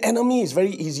make an enemy is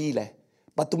very easy,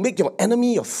 but to make your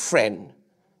enemy your friend,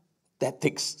 that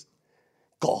takes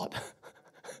God.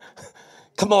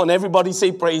 Come on, everybody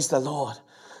say praise the Lord.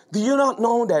 Do you not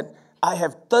know that I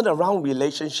have turned around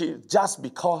relationships just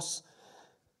because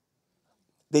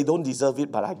they don't deserve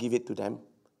it, but I give it to them?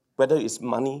 Whether it's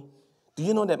money. Do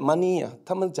you know that money,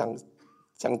 他们讲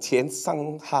钱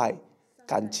伤害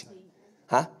感情。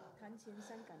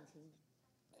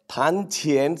谈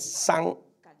钱伤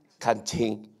感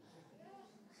情。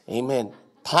Amen.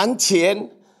 谈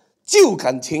钱救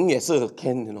感情也是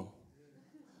can.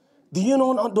 Do you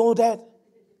not know that?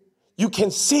 You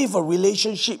can save a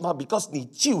relationship because 你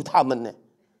救他们呢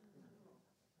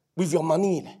with your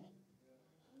money.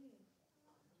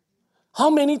 How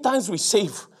many times we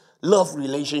save love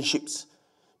relationships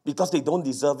because they don't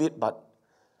deserve it, but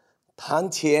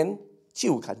谈钱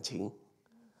救感情.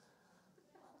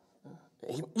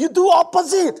 You do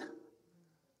opposite.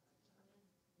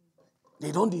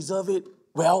 They don't deserve it.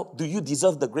 Well, do you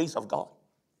deserve the grace of God?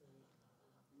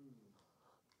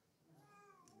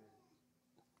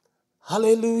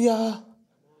 Hallelujah.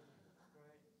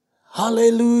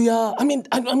 Hallelujah.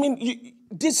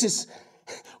 This is,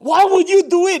 why would you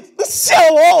do it?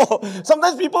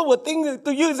 Sometimes people will think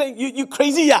to you, say, you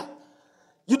crazy, yeah?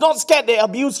 You're not scared they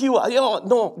abuse you.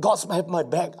 No, God's have my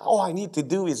back. All I need to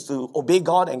do is to obey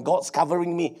God and God's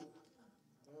covering me.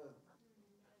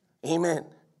 Amen.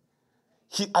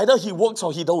 Either he works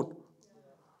or he don't.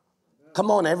 Come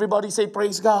on, everybody say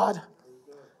praise God.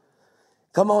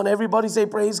 Come on, everybody say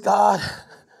praise God.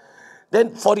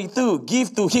 Then 42,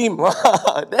 give to him.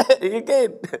 There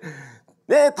again.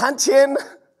 谈钱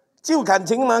救感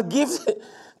情嘛 give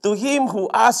to him who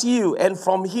asks you, and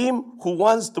from him who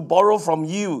wants to borrow from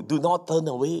you, do not turn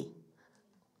away.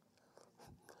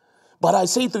 But I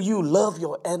say to you, love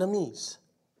your enemies.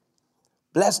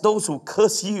 Bless those who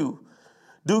curse you.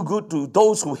 Do good to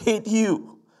those who hate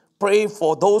you. Pray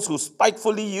for those who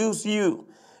spitefully use you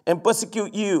and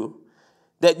persecute you,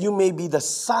 that you may be the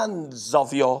sons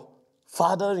of your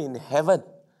Father in heaven.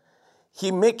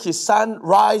 He makes his sun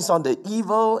rise on the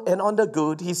evil and on the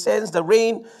good. He sends the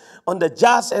rain on the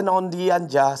just and on the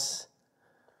unjust.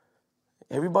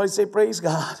 Everybody say praise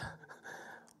God.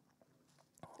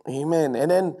 Amen.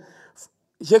 And then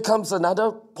here comes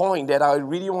another point that I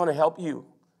really want to help you.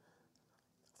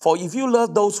 For if you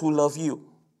love those who love you,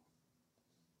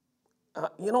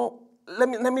 let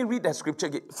me read that scripture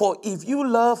again. For if you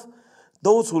love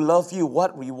those who love you,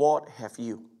 what reward have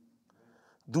you?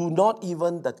 Do not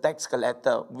even the tax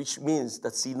collector, which means the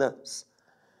sinners,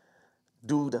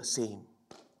 do the same.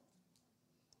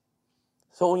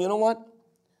 So you know what?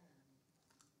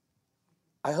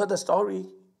 I heard a story.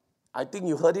 I think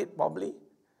you heard it probably.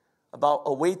 About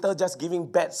a waiter just giving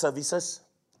bad services.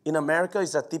 In America,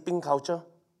 it's a tipping culture.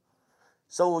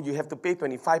 So you have to pay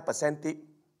 25% tip.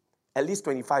 At least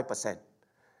 25%.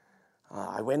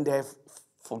 I went there,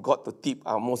 forgot to tip.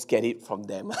 I almost get it from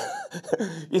them.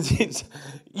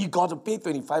 You got to pay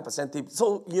 25% tip.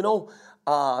 So,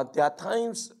 there are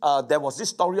times, there was this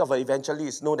story of an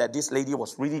evangelist, that this lady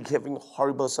was really giving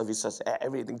horrible services,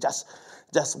 everything. Just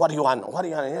what do you want? What do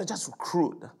you want? Just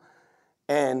crude.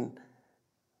 And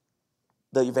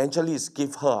the evangelist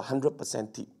gave her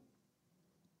 100% tip.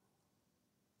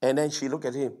 And then she looked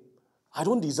at him. I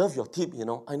don't deserve your tip,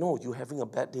 I know you're having a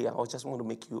bad day. I just want to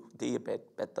make your day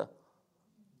better.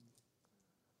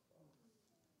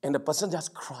 And the person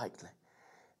just cried.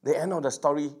 The end of the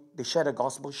story, they shared the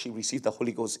gospel. She received the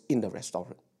Holy Ghost in the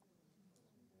restaurant.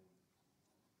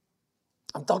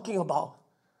 I'm talking about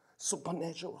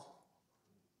supernatural.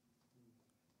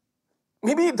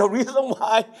 Maybe the reason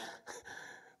why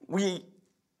we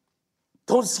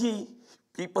don't see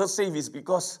people saved is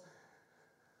because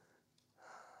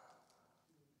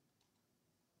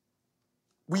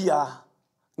we are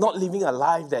not living a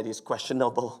life that is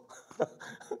questionable.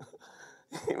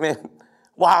 Amen.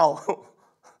 Wow.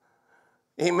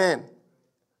 Amen.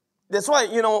 That's why,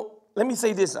 let me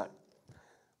say this.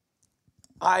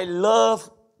 I love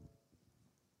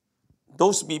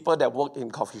those people that work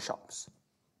in coffee shops.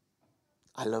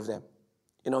 I love them.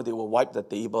 They will wipe the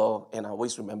table, and I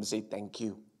always remember say thank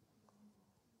you.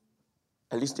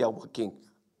 At least they are working.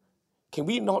 Can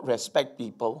we not respect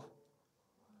people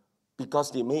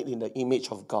because they made in the image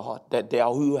of God, that they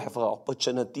are who have an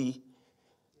opportunity,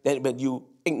 that when you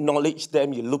acknowledge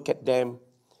them, you look at them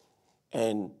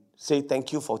and say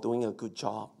thank you for doing a good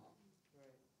job.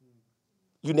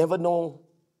 You never know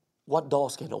what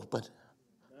doors can open.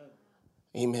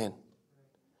 Amen.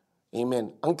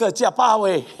 Amen. Uncle 食飽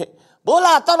未？冇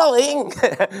啦，得啦應。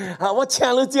我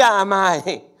請你食係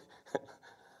咪？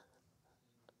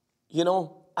 You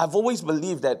know, I've always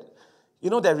believed that,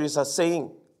 there is a saying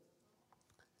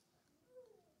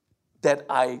that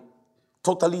I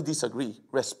totally disagree.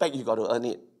 Respect, you got to earn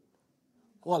it.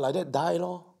 Wow, like that die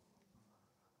lor.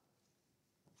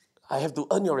 I have to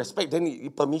earn your respect. Then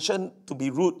permission to be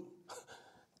rude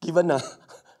given.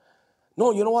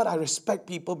 No, you know what? I respect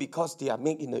people because they are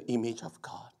made in the image of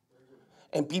God.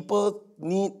 And people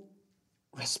need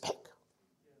respect.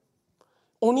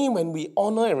 Only when we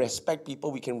honor and respect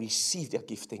people, we can receive their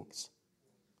giftings.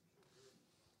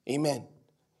 Amen.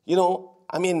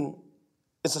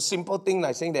 It's a simple thing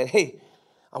like saying that, hey,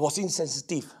 I was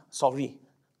insensitive. Sorry.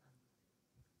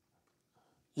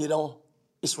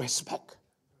 It's respect.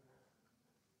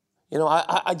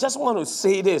 I just want to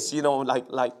say this,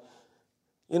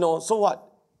 so what?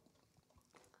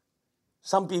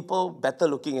 Some people better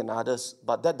looking than others,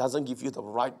 but that doesn't give you the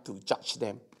right to judge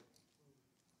them.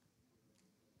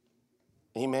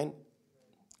 Amen.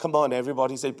 Come on,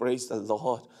 everybody say praise the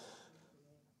Lord.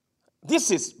 This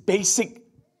is basic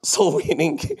soul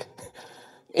winning.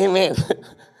 Amen.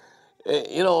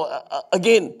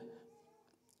 Again,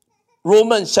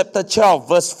 Romans chapter 12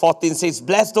 verse 14 says,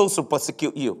 bless those who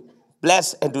persecute you.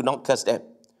 Bless and do not curse them.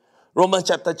 Romans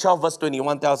chapter 12 verse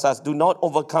 21 tells us, do not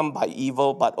overcome by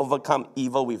evil, but overcome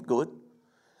evil with good.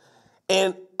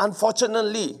 And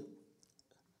unfortunately,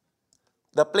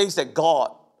 the place that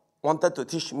God wanted to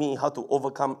teach me how to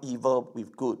overcome evil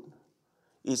with good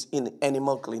is in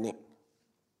animal clinic.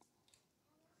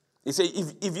 He said,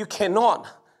 if you cannot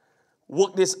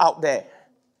work this out there,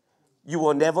 you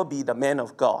will never be the man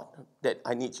of God that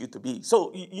I need you to be.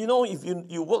 So, if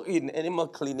you work in animal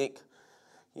clinic,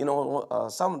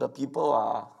 some of the people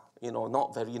are,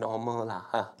 not very normal.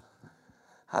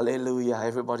 Hallelujah.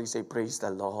 Everybody say, praise the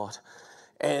Lord.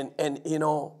 And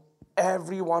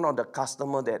every one of the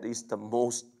customer that is the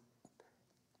most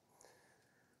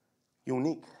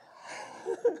unique.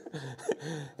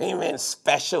 Amen.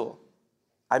 Special.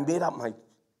 I made up my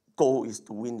goal is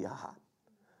to win their heart.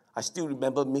 I still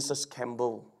remember Mrs.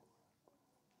 Campbell.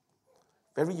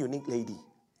 Very unique lady.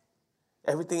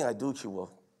 Everything I do, she will.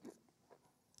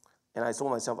 And I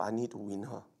told myself, I need to win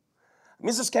her.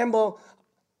 Mrs. Campbell,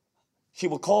 she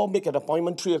will call, make an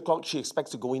appointment, 3 o'clock. She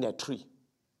expects to go in at 3.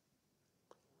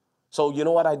 So you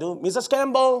know what I do? Mrs.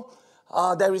 Campbell,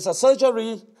 there is a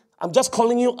surgery. I'm just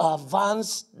calling you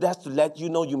advance. That's to let you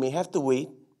know you may have to wait.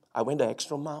 I went the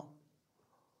extra mile.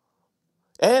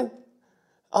 And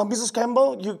Mrs.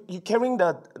 Campbell, you carrying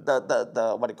the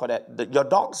what do you call that? Your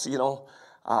dogs,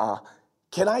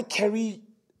 can I carry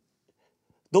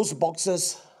those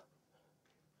boxes,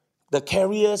 the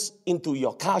carriers, into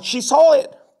your car? She saw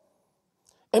it.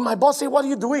 And my boss said, what are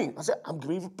you doing? I said, I'm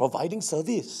providing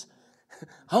service.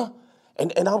 Huh?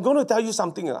 And I'm going to tell you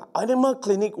something. Animal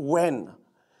clinic, when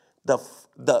the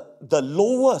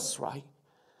lowest, right,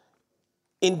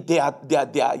 in their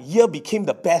year became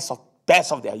the best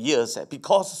of their years,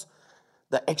 because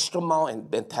the extra mile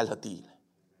and mentality.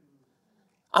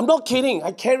 I'm not kidding.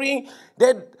 I carry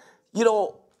that,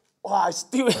 I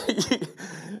still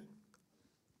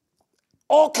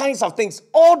all kinds of things.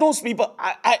 All those people,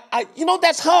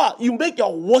 that's how you make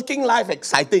your working life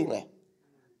exciting.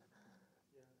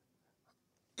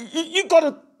 You got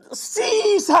to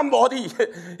see somebody,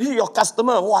 your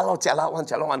customer,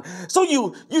 so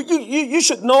you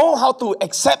should know how to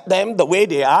accept them the way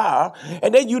they are,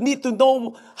 and then you need to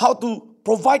know how to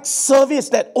provide service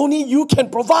that only you can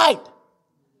provide.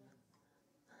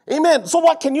 Amen. So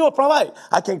what can you provide?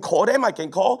 I can call them. I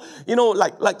can call,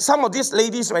 like some of these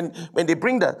ladies when they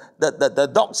bring the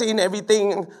dogs in,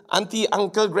 everything, auntie,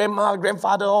 uncle, grandma,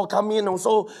 grandfather all come in.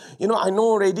 Also, I know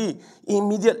already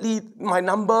immediately my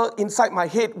number inside my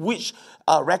head, which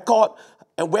record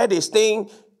and where they're staying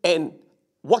and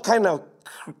what kind of.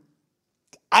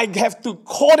 I have to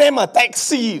call them a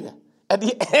taxi at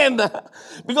the end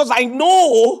because I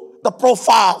know the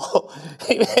profile,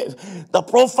 the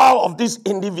profile of this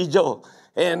individual.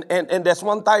 And there's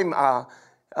one time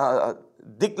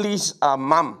Dick Lee's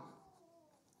mom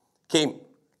came.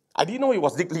 I didn't know it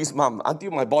was Dick Lee's mom until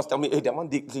my boss told me, hey, that one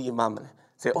Dick Lee's mom. I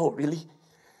said, oh, really?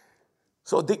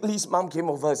 So Dick Lee's mom came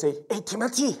over and said, hey,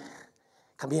 Timothy,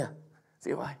 come here. I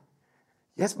said, why?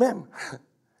 Yes, ma'am.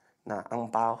 Nah,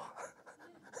 ang pao.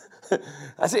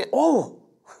 I said, oh,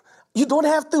 you don't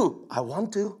have to. I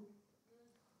want to.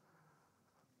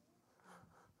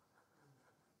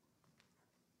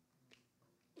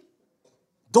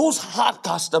 Those hard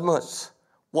customers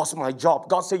was my job.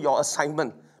 God said your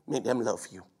assignment, make them love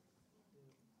you.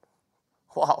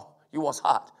 Wow, it was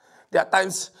hard. There are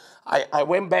times I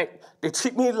went back, they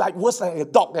treat me like worse like a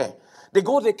dog.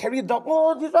 They carry the dog.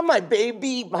 Oh, this is my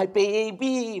baby, my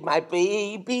baby, my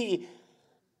baby.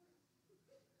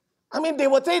 I mean, they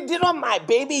would say, this is my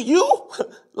baby, you?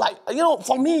 Like,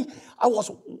 for me, I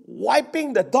was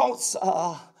wiping the dog's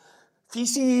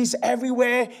feces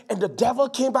everywhere, and the devil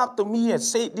came up to me and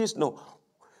said this, no,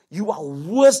 you are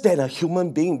worse than a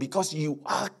human being because you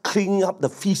are cleaning up the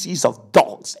feces of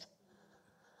dogs.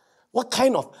 What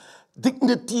kind of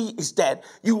dignity is that?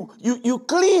 You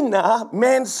clean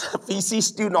man's feces,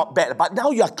 still not bad, but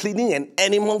now you are cleaning an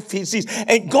animal feces,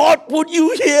 and God put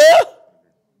you here?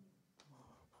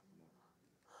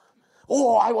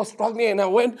 Oh, I was struggling, and I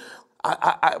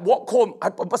walked home. I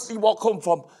purposely walked home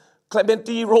from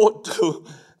Clementi Road to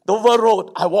Dover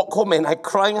Road. I walked home and I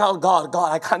crying out, God,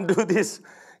 I can't do this.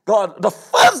 God, the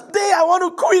first day I want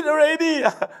to quit already.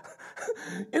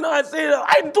 I say,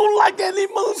 I don't like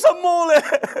animals some more.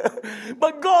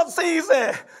 But God says,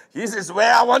 this is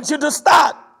where I want you to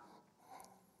start.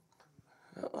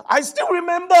 I still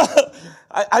remember,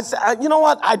 I said, you know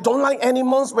what? I don't like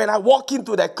animals. When I walk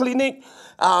into that clinic,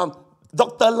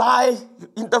 Dr. Lai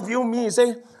interviewed me and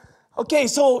say, okay,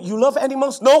 so you love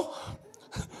animals? No?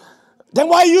 Then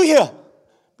why are you here?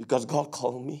 Because God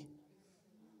called me.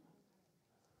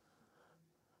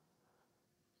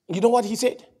 You know what he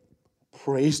said?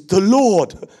 Praise the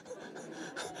Lord.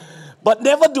 But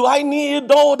never do I need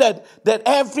to know that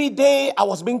every day I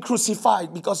was being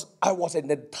crucified because I was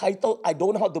entitled. I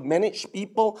don't know how to manage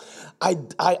people.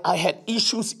 I had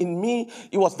issues in me.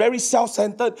 It was very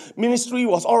self-centered. Ministry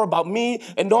was all about me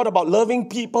and not about loving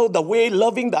people the way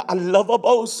loving the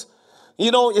unlovables.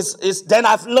 Then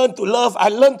I've learned to love. I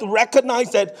learned to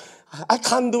recognize that I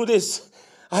can't do this.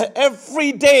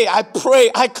 Every day I pray,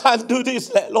 I can't do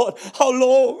this, Lord. How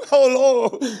long?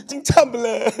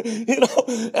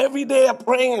 Every day I'm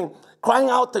praying, crying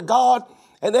out to God.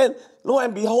 And then, lo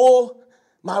and behold,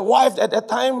 my wife at that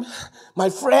time,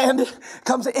 my friend,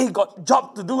 comes and say, hey, got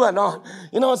job to do or not?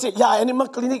 I said, yeah, animal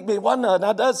clinic, they want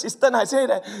another assistant. I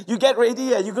said, you get ready,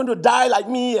 you're going to die like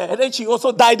me. And then she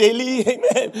also died daily.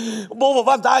 Amen. Both of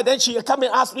us died. Then she come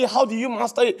and ask me, how do you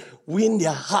master it? Win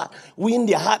their heart. Win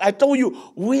their heart. I told you,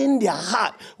 win their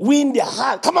heart. Win their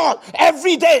heart. Come on,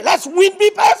 every day, let's win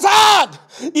people's heart.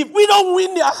 If we don't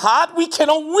win their heart, we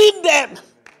cannot win them.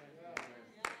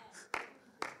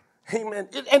 Amen.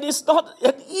 And it's not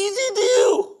an easy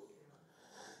deal.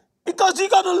 Because you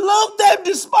got to love them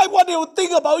despite what they will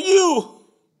think about you.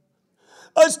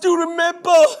 I still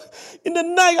remember in the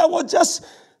night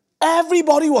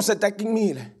everybody was attacking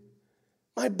me.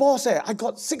 My boss, I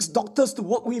got 6 doctors to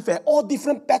work with, all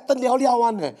different pattern,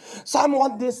 one. Some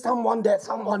want this, some want that,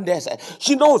 some want this.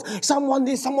 She knows, some want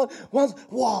this, someone wants,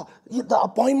 wow, the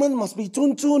appointment must be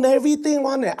soon, everything,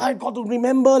 one. I got to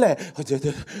remember,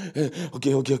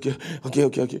 okay.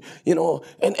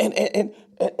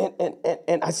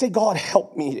 And I say, God,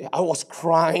 help me. I was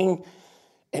crying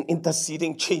and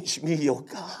interceding, change me, oh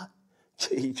God,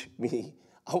 change me.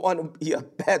 I want to be a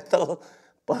better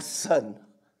person.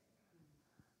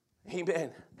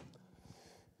 Amen.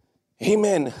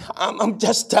 Amen. I'm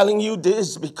just telling you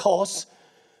this because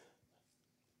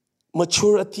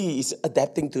maturity is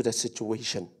adapting to the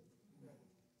situation.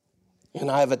 And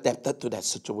I have adapted to that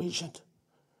situation.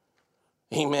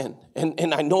 Amen.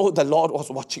 And I know the Lord was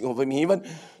watching over me. Even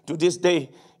to this day,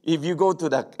 if you go to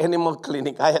the animal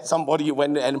clinic, I had somebody who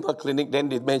went to the animal clinic, then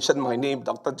they mentioned my name,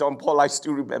 Dr. John Paul, I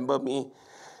still remember me.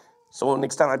 So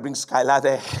next time I bring Skylar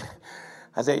there,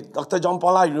 I say, Dr. John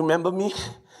Paula, you remember me?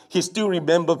 He still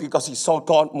remember because he saw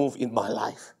God move in my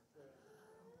life.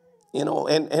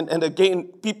 And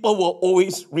again, people will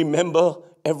always remember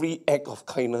every act of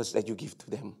kindness that you give to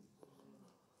them.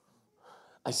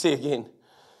 I say again,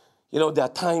 there are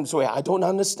times where I don't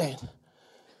understand.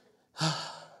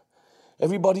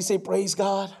 Everybody say, praise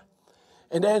God.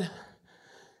 And then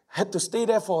had to stay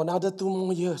there for another 2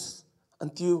 more years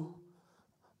until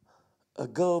a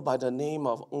girl by the name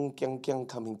of Ng Kiang Kiang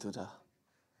coming to the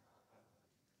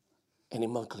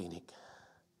animal clinic.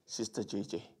 Sister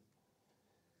JJ.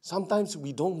 Sometimes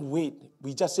we don't wait.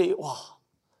 We just say, wow,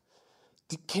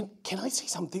 can I say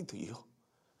something to you?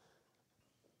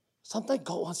 Sometimes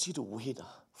God wants you to wait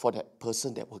for that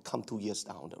person that will come 2 years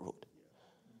down the road.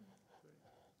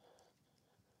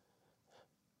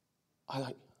 I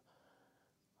like,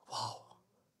 wow.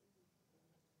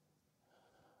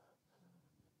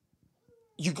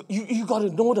 You got to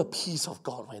know the peace of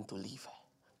God when to leave.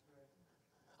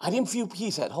 I didn't feel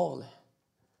peace at all.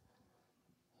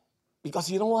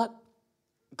 Because you know what?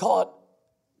 God,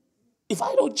 if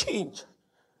I don't change,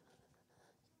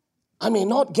 I may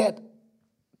not get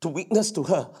to witness to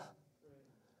her.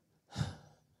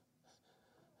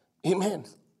 Amen.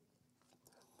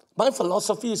 My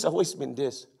philosophy has always been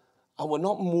this. I will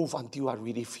not move until I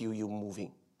really feel you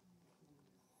moving.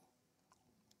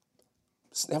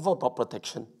 It's never about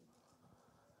protection.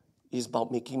 It's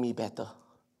about making me better.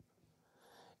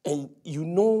 And you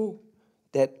know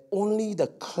that only the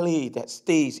clay that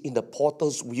stays in the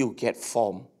potter's wheel get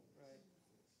formed.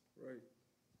 Right.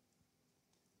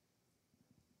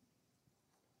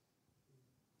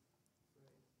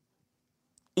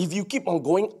 If you keep on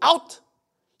going out,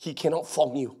 he cannot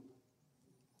form you.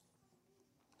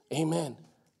 Amen.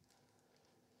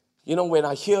 You know, when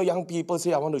I hear young people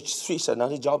say, I want to switch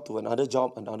another job to another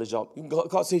job,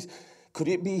 God says, could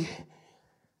it be,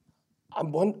 you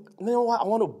know what, I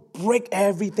want to break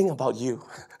everything about you.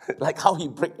 Like how he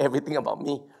break everything about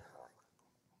me.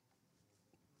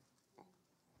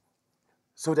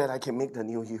 So that I can make the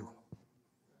new you.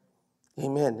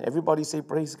 Amen. Everybody say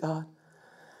praise God.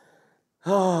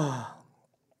 Ah.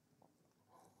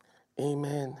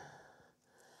 Amen.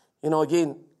 You know,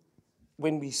 again,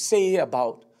 when we say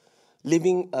about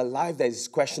living a life that is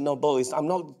questionable, I'm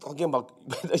not talking about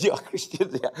whether you're a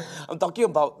Christian. I'm talking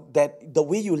about that the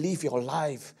way you live your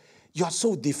life, you are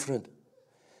so different.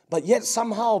 But yet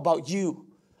somehow about you,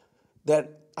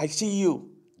 that I see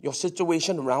you, your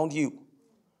situation around you.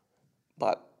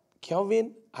 But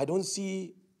Kelvin, I don't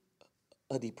see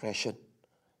a depression.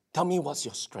 Tell me what's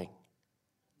your strength.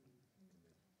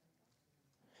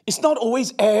 It's not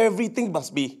always everything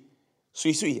must be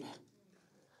sweet.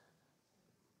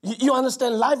 You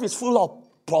understand, life is full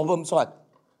of problems, right?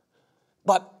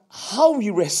 But how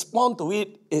we respond to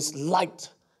it is light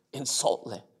and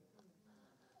salt.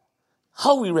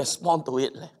 How we respond to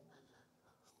it.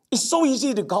 It's so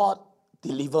easy to God,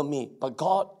 deliver me. But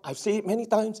God, I've said it many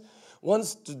times,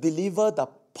 wants to deliver the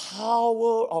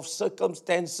power of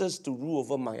circumstances to rule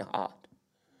over my heart.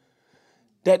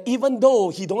 That even though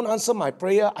he don't answer my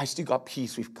prayer, I still got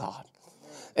peace with God.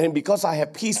 And because I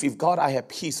have peace with God, I have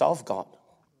peace of God.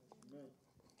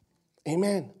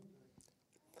 Amen.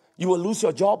 You will lose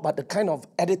your job, but the kind of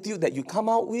attitude that you come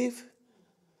out with,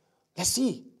 let's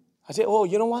see. I said, oh,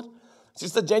 you know what?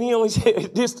 Sister Jenny always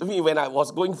said this to me when I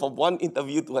was going from one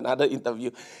interview to another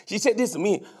interview. She said this to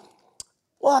me.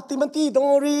 Wow, Timothy,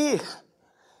 don't worry.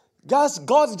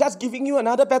 God's just giving you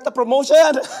another better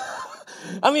promotion.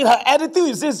 I mean, her attitude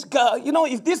is this, you know,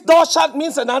 if this door shut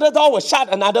means another door will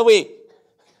shut another way.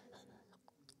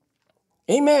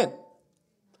 Amen.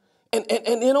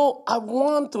 And you know, I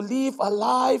want to live a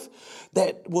life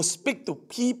that will speak to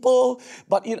people,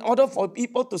 but in order for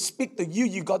people to speak to you,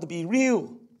 you got to be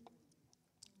real.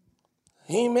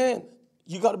 Amen.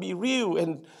 You got to be real.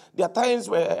 And there are times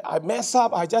where I mess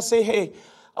up, I just say, hey,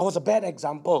 I was a bad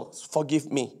example. Forgive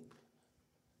me.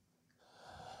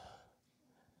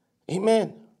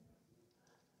 Amen.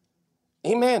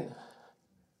 Amen.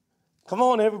 Come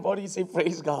on, everybody, say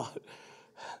praise God.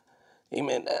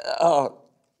 Amen.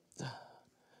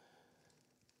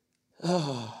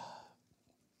 I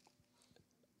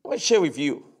want to share with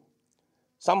you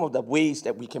some of the ways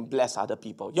that we can bless other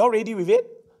people. Y'all ready with it?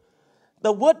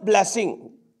 The word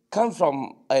blessing comes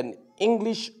from an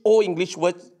old English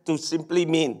word to simply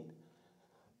mean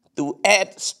to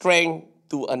add strength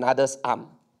to another's arm.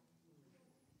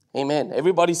 Amen.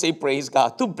 Everybody say praise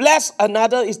God. To bless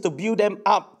another is to build them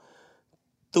up,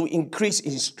 to increase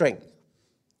in strength.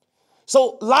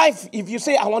 So life, if you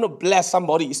say, I want to bless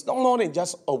somebody, it's not more than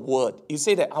just a word. You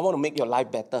say that I want to make your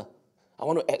life better. I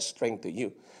want to add strength to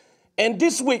you. And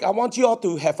this week, I want you all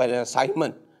to have an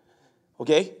assignment.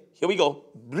 Okay? Here we go.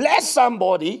 Bless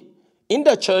somebody in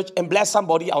the church and bless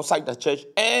somebody outside the church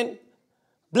and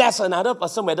bless another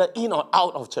person whether in or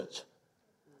out of church.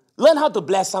 Learn how to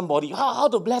bless somebody. How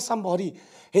to bless somebody.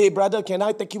 Hey, brother, can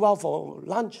I take you out for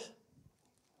lunch?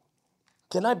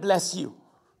 Can I bless you?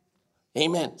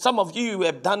 Amen. Some of you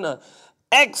have done an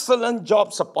excellent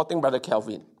job supporting Brother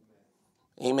Kelvin.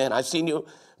 Amen. I've seen you.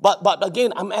 But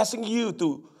again, I'm asking you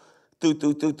to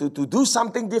do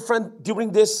something different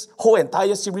during this whole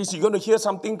entire series. You're going to hear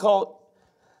something called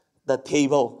the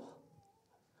table.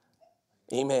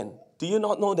 Amen. Do you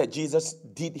not know that Jesus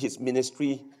did his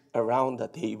ministry around the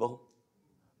table?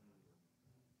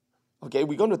 Okay,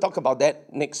 we're going to talk about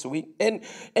that next week. And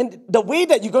the way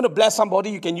that you're going to bless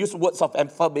somebody, you can use words of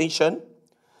affirmation.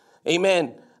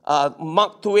 Amen.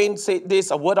 Mark Twain said this,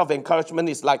 a word of encouragement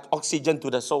is like oxygen to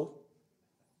the soul.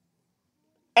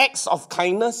 Acts of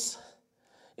kindness.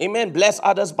 Amen. Bless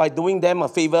others by doing them a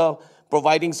favor,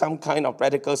 providing some kind of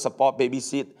practical support,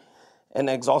 babysit an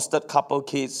exhausted couple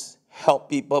kids, help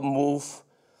people move.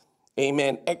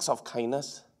 Amen. Acts of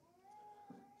kindness.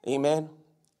 Amen.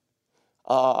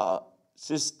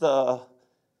 Sister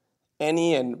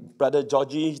Annie and Brother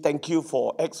Georgie, thank you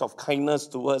for acts of kindness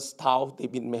towards Tao.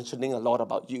 They've been mentioning a lot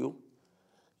about you.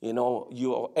 You know,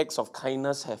 your acts of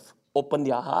kindness have opened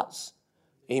their hearts.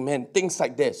 Amen. Things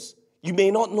like this. You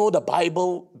may not know the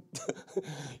Bible.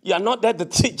 You are not there to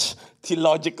teach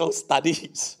theological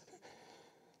studies.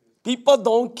 People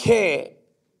don't care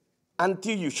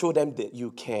until you show them that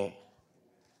you care.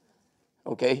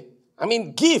 Okay? I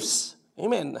mean, gifts.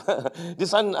 Amen.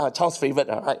 This one, Charles' favorite,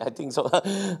 right? I think so.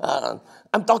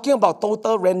 I'm talking about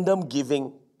total random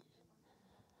giving.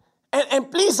 And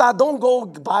please, don't go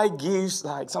buy gifts.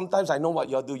 Like sometimes I know what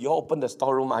you do. You open the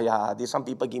storeroom. Some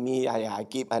people give me, I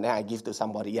keep, and then I give to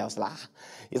somebody else.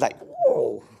 It's like,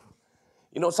 whoa.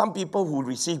 You know, some people who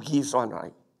receive gifts,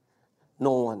 right?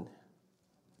 No one.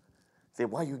 Say,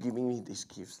 why are you giving me these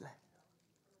gifts?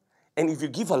 And if you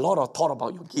give a lot of thought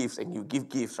about your gifts and you give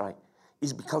gifts, right,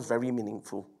 it becomes very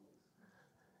meaningful.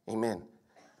 Amen.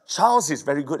 Charles is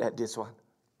very good at this one.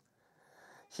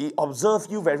 He observes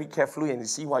you very carefully and he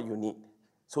see what you need.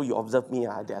 So you observe me.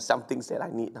 There are some things that I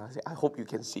need. I say, I hope you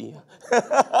can see.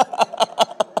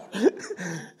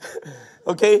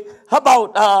 Okay. How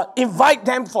about invite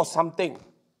them for something?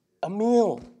 A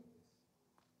meal.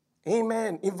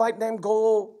 Amen. Invite them,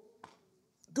 go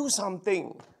do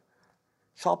something.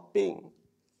 Shopping.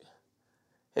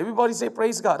 Everybody say,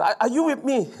 praise God. Are you with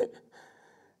me?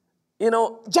 You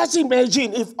know, just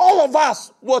imagine if all of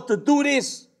us were to do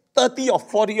this, 30 or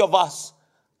 40 of us,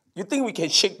 you think we can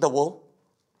shake the world?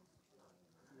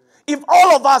 If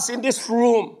all of us in this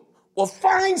room will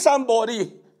find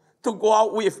somebody to go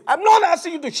out with, I'm not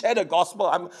asking you to share the gospel,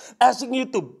 I'm asking you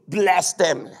to bless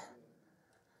them.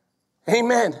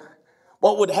 Amen.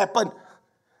 What would happen?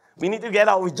 We need to get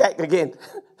out with Jack again.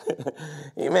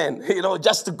 Amen. You know,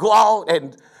 just to go out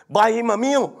and buy him a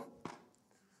meal.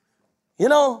 You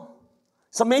know,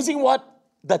 it's amazing what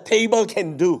the table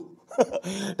can do.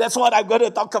 That's what I'm going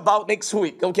to talk about next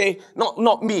week, okay?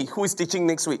 Not me. Who is teaching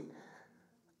next week?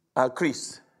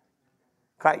 Chris.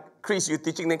 Right? Chris, you're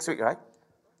teaching next week, right?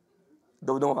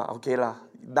 Don't know. Okay lah.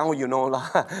 Now you know lah.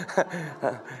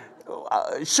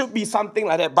 Should be something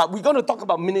like that. But we're going to talk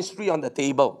about ministry on the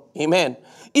table. Amen.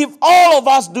 If all of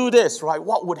us do this, right,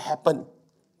 what would happen?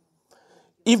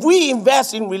 If we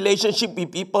invest in relationship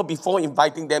with people before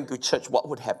inviting them to church, what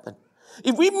would happen?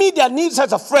 If we meet their needs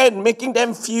as a friend, making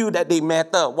them feel that they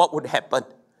matter, what would happen?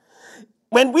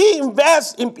 When we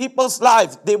invest in people's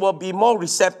lives, they will be more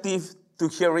receptive to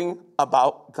hearing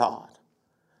about God.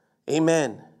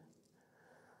 Amen.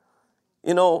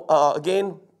 You know,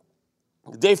 again,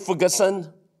 Dave Ferguson,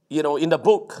 you know, in the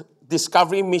book,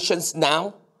 Discovering Missions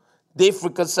Now, Dave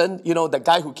Ferguson, you know, the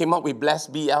guy who came up with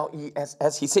Blessed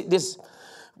BLESS, he said this,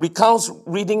 recounts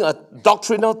reading a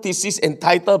doctrinal thesis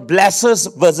entitled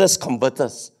Blessers versus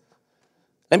Converters.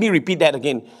 Let me repeat that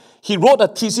again. He wrote a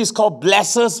thesis called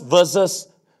Blessers versus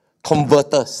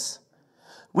Converters.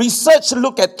 Research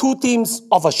looked at two teams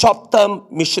of a short-term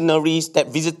missionaries that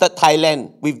visited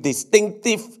Thailand with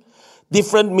distinctive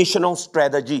different missional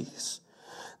strategies.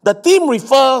 The team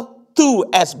referred to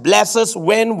as blessers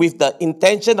went with the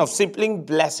intention of simply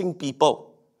blessing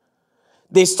people.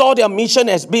 They saw their mission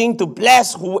as being to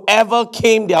bless whoever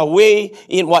came their way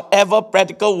in whatever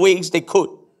practical ways they could.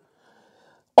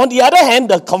 On the other hand,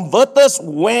 the converters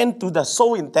went to the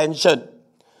sole intention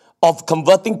of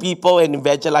converting people and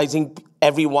evangelizing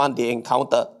everyone they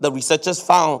encountered. The researchers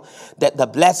found that the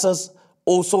blessers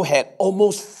also had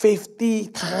almost 50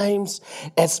 times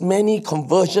as many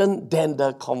conversions than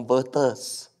the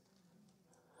converters.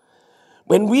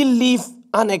 When we live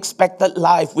unexpected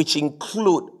life, which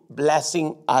include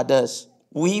blessing others,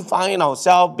 we find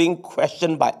ourselves being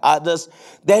questioned by others,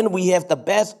 then we have the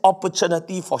best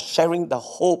opportunity for sharing the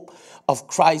hope of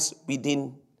Christ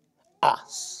within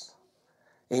us.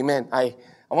 Amen. I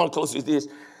want to close with this.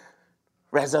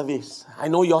 Reservists. I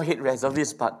know you all hate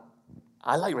reservists, but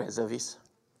I like reservists.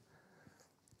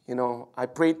 You know, I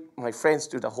prayed my friends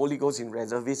to the Holy Ghost in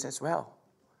reservists as well.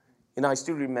 You know, I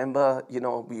still remember, you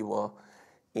know, we were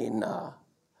in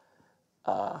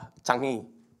Changi.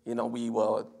 You know, we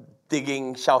were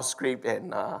digging shell scrape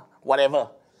and whatever.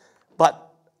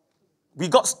 But we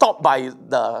got stopped by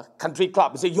the country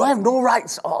club and said, you have no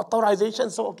rights or authorization.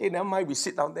 So, okay, never mind. We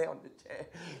sit down there on the chair.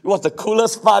 It was the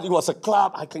coolest part. It was a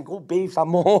club. I can go bathe some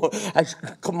more. I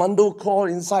commando crawl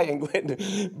inside and go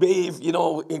and bathe, you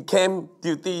know, in camp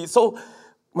duty. So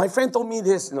my friend told me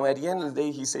this, you know, at the end of the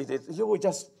day, he said that you were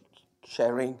just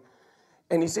sharing.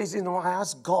 And he says, you know, I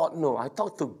asked God, no, I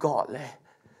talked to God.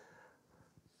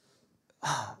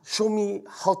 Show me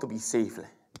how to be safe.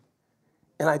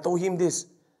 And I told him this.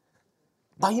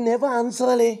 But he never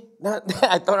answered.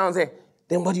 I turned around and said,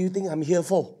 then what do you think I'm here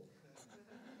for?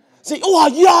 Say, oh,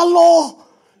 yeah, Lord.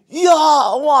 Yeah,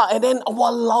 wow. And then,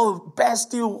 walao,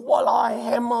 best you. Walao, I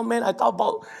hammer, man. I talk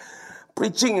about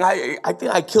preaching. I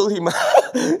think I killed him.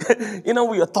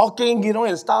 We were talking,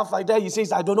 and stuff like that. He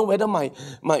says, I don't know whether my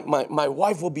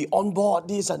wife will be on board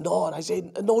this and that. I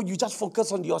say, no, you just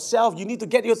focus on yourself. You need to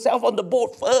get yourself on the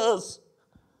boat first.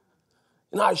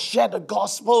 I share the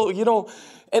gospel,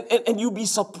 and you'll be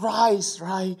surprised,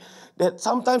 right? That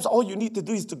sometimes all you need to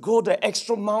do is to go the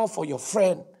extra mile for your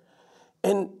friend.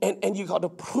 And you got to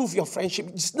prove your friendship.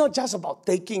 It's not just about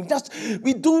taking.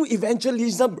 We do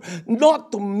evangelism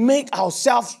not to make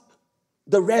ourselves,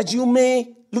 the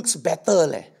resume looks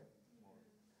better.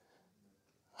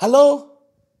 Hello?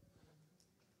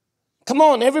 Come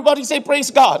on, everybody say praise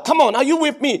God. Come on, are you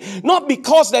with me? Not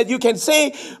because that you can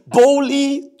say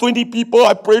boldly, 20 people,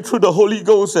 I pray through the Holy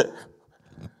Ghost.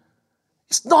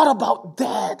 It's not about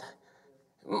that.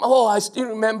 Oh, I still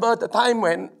remember the time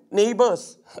when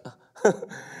neighbors,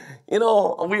 we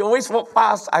always walk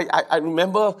past. I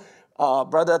remember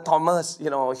Brother Thomas,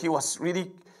 he was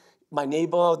really my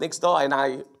neighbor next door, and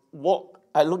I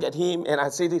look at him and I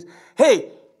say this,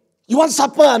 hey, you want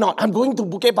supper or not? I'm going to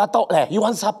Bukit Batok. You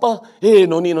want supper? Hey,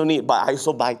 no need. But I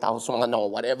also buy tau suan or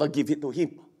whatever, give it to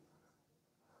him.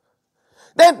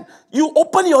 Then you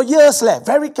open your ears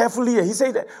very carefully. He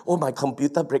said that, oh, my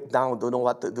computer break down, don't know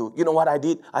what to do. You know what I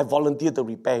did? I volunteered to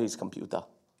repair his computer.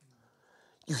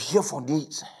 You hear for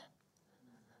needs.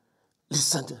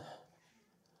 Listen.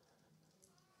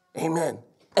 Amen.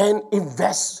 And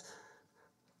invest.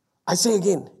 I say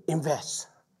again, invest.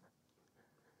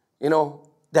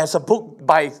 There's a book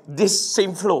by this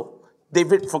same flow,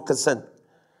 David Fulkerson,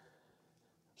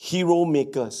 Hero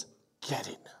Makers. Get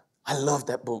it. I love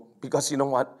that book because you know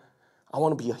what? I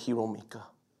want to be a hero maker.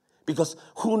 Because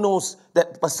who knows,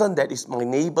 that person that is my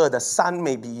neighbor, the son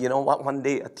may be, one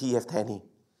day a T.F. Tenney.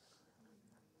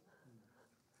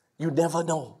 You never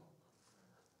know.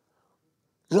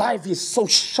 Life is so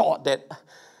short that,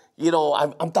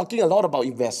 I'm talking a lot about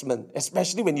investment,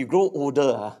 especially when you grow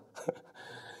older.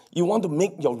 You want to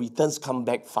make your returns come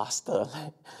back faster.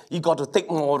 You got to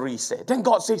take more risks. Then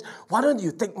God says, why don't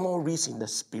you take more risks in the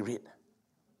spirit?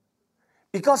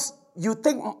 Because you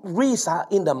take risks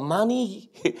in the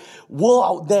money world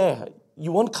out there,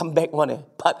 you won't come back one.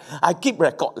 But I keep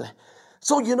record.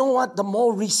 So you know what? The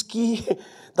more risky,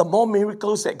 the more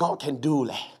miracles that God can do.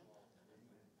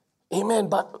 Amen.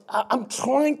 But I'm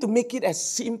trying to make it as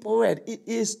simple as it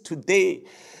is today.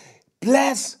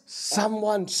 Bless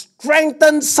someone,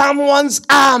 strengthen someone's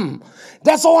arm.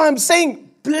 That's all I'm saying.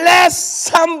 Bless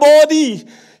somebody,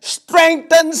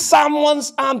 strengthen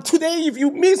someone's arm. Today, if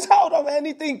you miss out on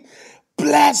anything,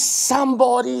 bless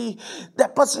somebody.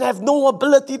 That person have no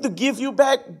ability to give you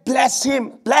back. Bless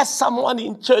him. Bless someone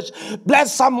in church.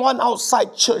 Bless someone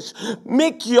outside church.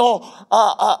 Make your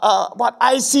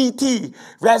ICT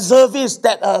reservist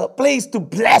that a place to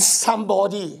bless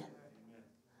somebody.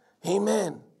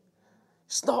 Amen.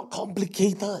 It's not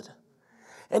complicated.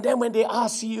 And then when they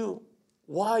ask you,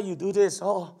 why you do this?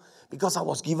 Oh, because I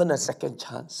was given a second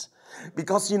chance.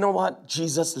 Because you know what?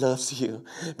 Jesus loves you.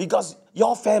 Because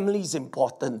your family is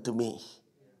important to me.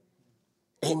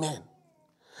 Amen.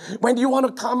 When you want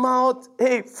to come out,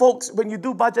 hey, folks, when you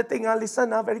do budgeting,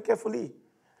 listen very carefully.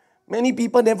 Many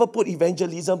people never put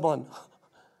evangelism on.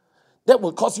 That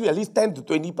will cost you at least 10 to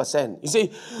 20%. You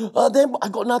say, then I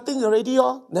got nothing already.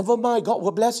 Never mind, God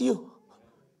will bless you.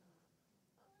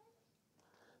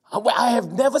 I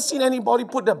have never seen anybody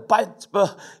put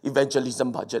the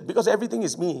evangelism budget because everything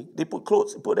is me. They put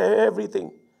clothes, they put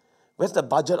everything. Where's the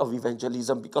budget of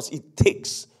evangelism? Because it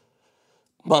takes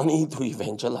money to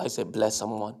evangelize and bless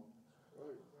someone.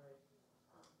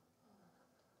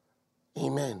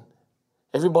 Amen.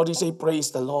 Everybody say praise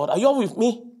the Lord. Are you all with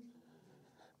me?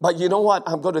 But you know what?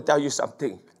 I'm going to tell you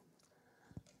something.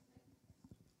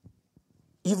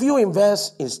 If you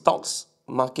invest in stocks,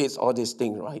 markets, all these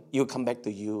things, right? You'll come back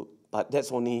to you. But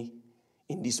that's only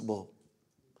in this world.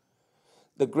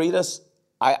 The greatest,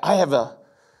 I have a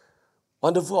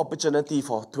wonderful opportunity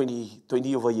for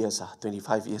 20 over years,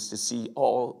 25 years to see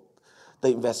all the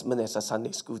investment as a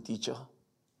Sunday school teacher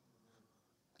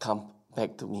come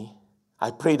back to me.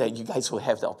 I pray that you guys will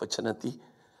have the opportunity.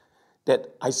 That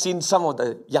I've seen some of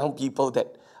the young people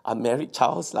that are married,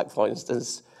 Charles, like for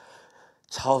instance,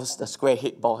 Charles, the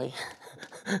square-head boy.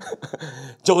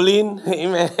 Jolene,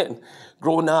 amen,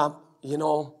 grown up,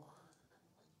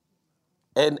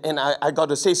 And I got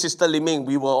to say, Sister Liming,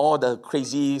 we were all the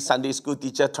crazy Sunday school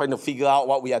teacher trying to figure out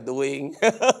what we are doing.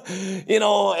 At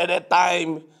that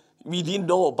time, we didn't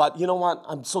know. But you know what?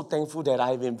 I'm so thankful that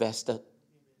I've invested.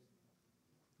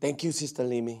 Thank you, Sister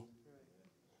Liming.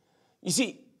 You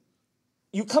see,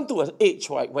 you come to an age,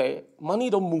 right, where money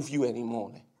don't move you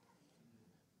anymore.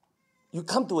 You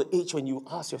come to an age when you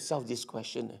ask yourself this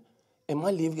question, am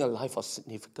I living a life of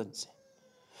significance?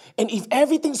 And if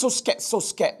everything's so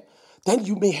scared, then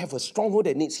you may have a stronghold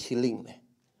that needs healing.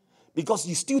 Because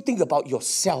you still think about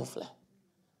yourself.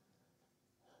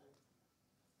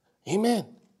 Amen.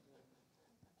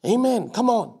 Amen. Come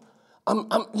on.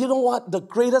 You know what? The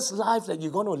greatest life that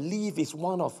you're going to live is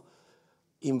one of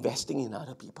investing in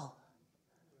other people.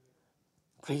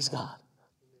 Praise God.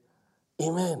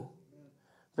 Amen.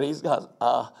 Praise God.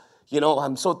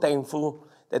 I'm so thankful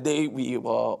that day we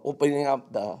were opening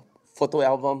up the photo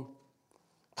album.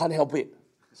 Can't help it.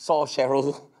 Saw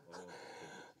Cheryl,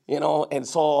 and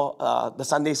saw the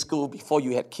Sunday school before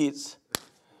you had kids.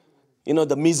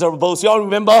 The Miserables. You all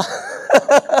remember?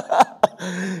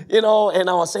 And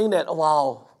I was saying that,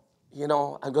 wow,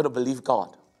 I'm going to believe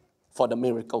God for the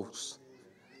miracles.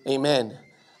 Amen.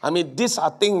 I mean, these are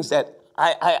things that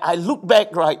I look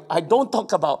back, right? I don't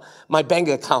talk about my bank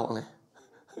account.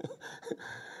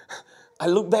 I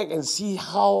look back and see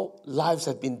how lives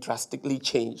have been drastically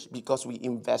changed because we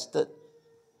invested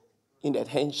in that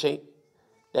handshake,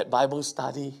 that Bible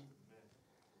study.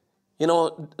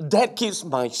 That keeps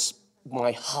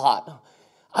my heart.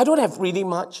 I don't have really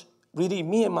much. Really,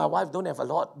 me and my wife don't have a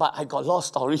lot, but I got a lot of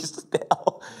stories to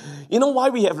tell. You know why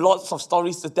we have lots of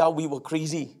stories to tell? We were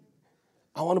crazy.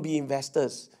 I want to be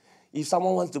investors. If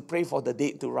someone wants to pray for the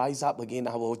date to rise up again,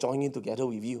 I will join in together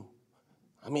with you.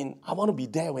 I mean, I want to be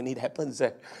there when it happens.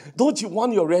 Don't you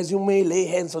want your resume, lay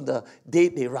hands on the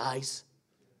date they rise?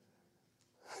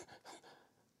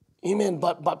 Amen.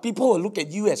 But people will look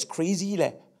at you as crazy.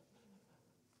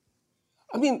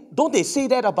 I mean, don't they say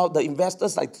that about the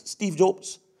investors like Steve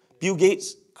Jobs, Bill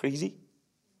Gates? Crazy.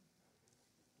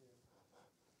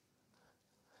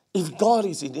 If God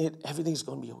is in it, everything's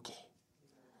going to be okay.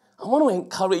 I want to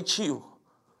encourage you.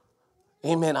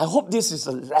 Amen. I hope this is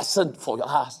a lesson for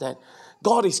us that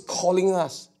God is calling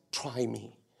us, try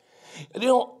me.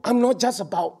 I'm not just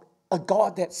about a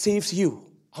God that saves you.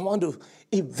 I want to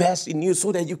invest in you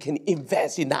so that you can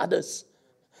invest in others.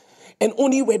 And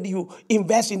only when you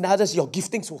invest in others, your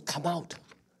giftings will come out.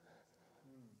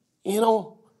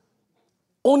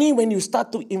 Only when you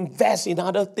start to invest in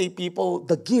other people,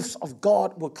 the gifts of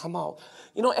God will come out.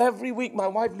 Every week my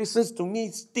wife listens to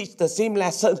me teach the same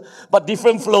lesson, but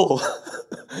different flow.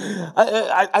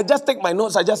 I just take my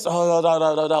notes, I just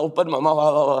open my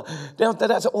mouth. Then after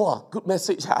that I said, good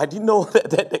message. I didn't know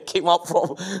that came out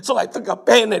from. So I took a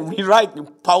pen and rewrite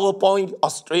PowerPoint,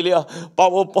 Australia,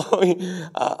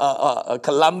 PowerPoint,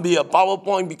 Colombia,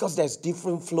 PowerPoint, because there's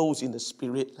different flows in the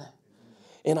spirit.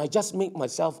 And I just make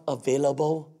myself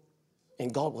available,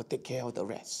 and God will take care of the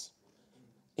rest.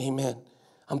 Amen.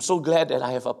 I'm so glad that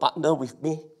I have a partner with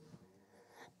me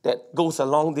that goes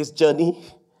along this journey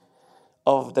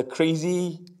of the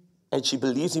crazy, and she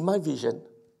believes in my vision.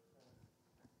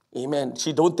 Amen.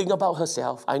 She don't think about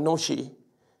herself. I know she.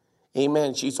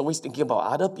 Amen. She's always thinking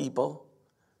about other people.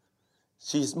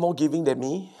 She's more giving than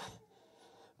me,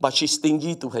 but she's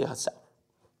stingy to herself.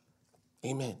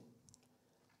 Amen.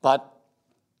 But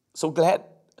so glad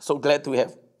to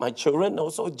have my children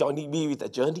also joining me with the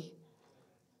journey.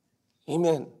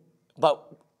 Amen. But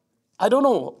I don't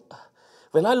know.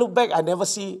 When I look back, I never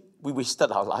see we wasted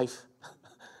our life.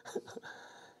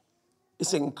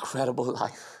 It's an incredible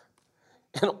life.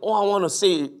 And all I want to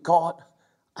say, God,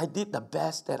 I did the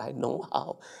best that I know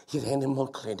how in animal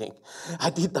clinic. I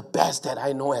did the best that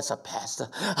I know as a pastor.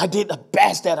 I did the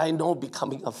best that I know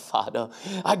becoming a father.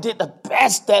 I did the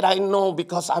best that I know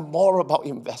because I'm more about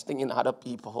investing in other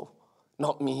people,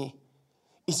 not me.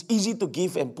 It's easy to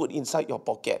give and put inside your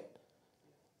pocket.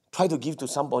 Try to give to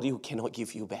somebody who cannot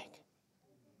give you back.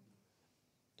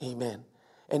 Amen.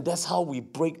 And that's how we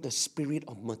break the spirit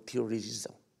of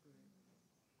materialism.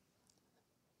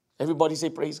 Everybody say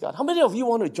praise God. How many of you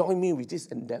want to join me with this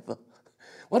endeavor?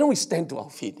 Why don't we stand to our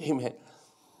feet? Amen.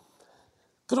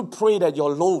 Going to pray that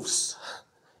your loaves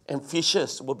and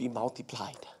fishes will be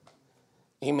multiplied.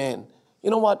 Amen. You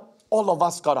know what? All of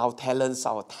us got our talents,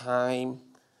 our time.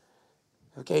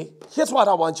 Okay? Here's what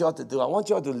I want you all to do. I want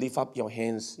you all to lift up your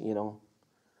hands,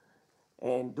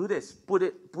 and do this. Put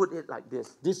it like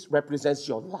this. This represents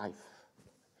your life.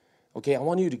 Okay? I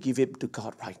want you to give it to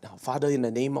God right now. Father, in the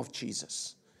name of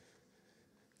Jesus.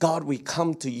 God, we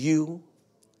come to you.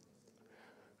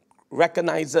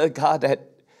 Recognize, God,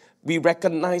 that we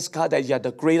recognize, God, that you're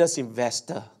the greatest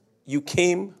investor. You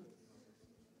came,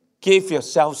 gave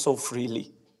yourself so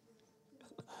freely.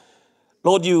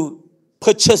 Lord, you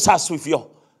purchased us with your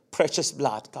precious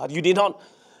blood, God. You did not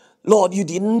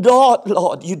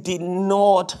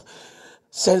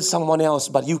send someone else,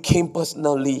 but you came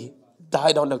personally,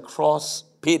 died on the cross,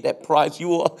 paid that price.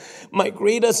 You are my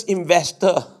greatest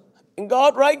investor. And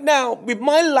God, right now, with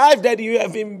my life that you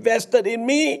have invested in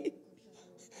me,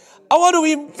 I want to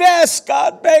invest,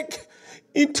 God, back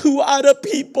into other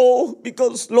people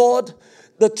because, Lord,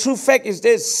 the true fact is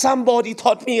this: somebody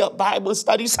taught me a Bible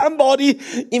study. Somebody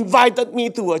invited me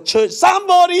to a church.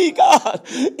 Somebody, God,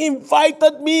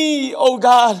 invited me, oh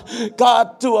God,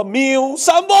 to a meal.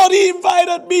 Somebody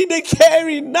invited me. They care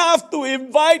enough to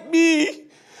invite me.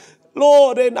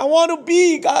 Lord, and I want to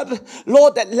be, God,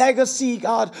 Lord, that legacy,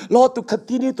 God, Lord, to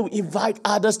continue to invite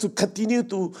others, to continue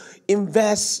to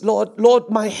invest, Lord,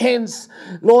 my hands,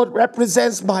 Lord,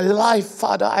 represents my life,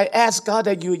 Father. I ask, God,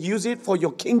 that you use it for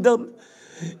your kingdom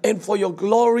and for your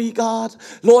glory, God.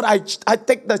 Lord, I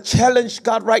take the challenge,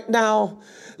 God, right now.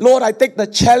 Lord, I take the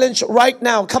challenge right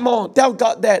now. Come on, tell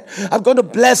God that I'm going to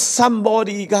bless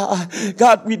somebody,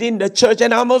 God, within the church.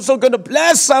 And I'm also going to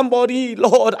bless somebody,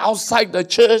 Lord, outside the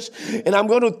church. And I'm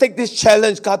going to take this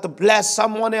challenge, God, to bless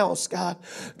someone else, God.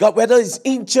 God, whether it's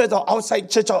in church or outside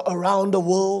church or around the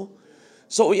world.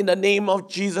 So in the name of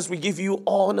Jesus, we give you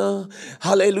honor.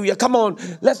 Hallelujah. Come on,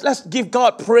 let's give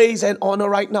God praise and honor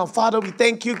right now. Father, we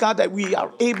thank you, God, that we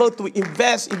are able to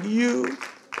invest in you.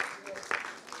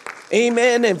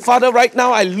 Amen. And Father, right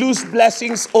now, I lose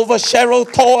blessings over Cheryl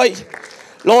Toy.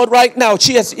 Lord, right now,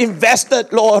 she has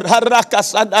invested, Lord. And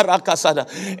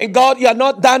God, you are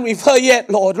not done with her yet,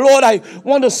 Lord. Lord, I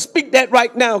want to speak that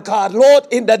right now, God. Lord,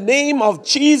 in the name of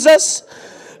Jesus,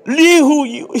 he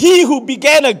who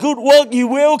began a good work, you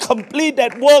will complete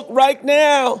that work right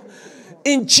now.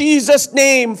 In Jesus'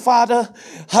 name, Father.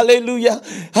 Hallelujah.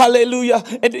 Hallelujah.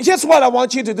 And here's what I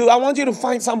want you to do. I want you to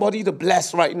find somebody to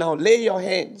bless right now. Lay your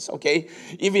hands, okay?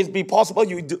 If it be possible,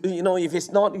 you do, if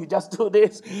it's not, you just do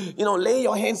this. Lay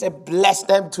your hands and bless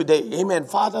them today. Amen.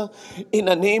 Father, in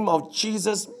the name of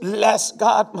Jesus, bless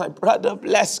God, my brother.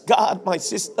 Bless God, my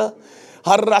sister.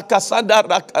 Lord,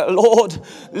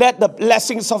 let the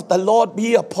blessings of the Lord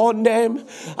be upon them.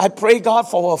 I pray, God,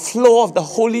 for a flow of the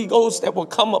Holy Ghost that will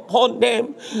come upon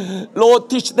them. Lord,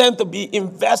 teach them to be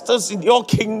investors in your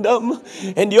kingdom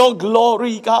and your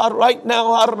glory, God, right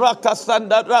now. In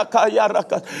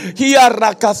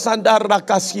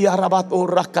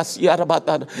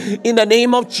the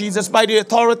name of Jesus, by the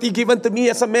authority given to me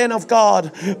as a man of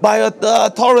God, by the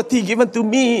authority given to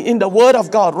me in the word of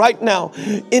God right now,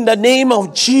 in the name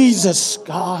of Jesus,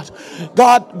 God.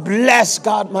 God bless,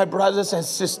 God, my brothers and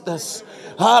sisters.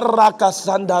 In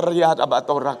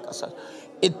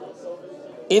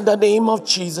the name of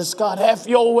Jesus, God, have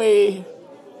your way.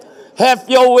 Have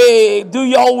your way. Do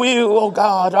your will, oh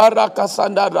God.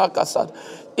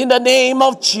 In the name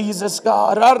of Jesus,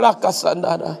 God.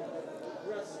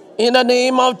 In the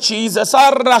name of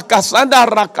Jesus.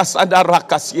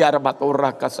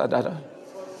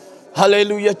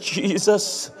 Hallelujah,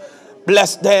 Jesus.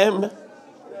 Bless them.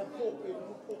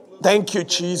 Thank you,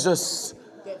 Jesus.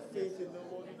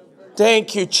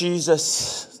 Thank you,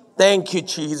 Jesus. Thank you,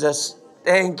 Jesus.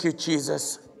 Thank you,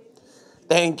 Jesus.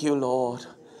 Thank you, Lord.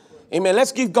 Amen.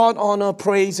 Let's give God honor,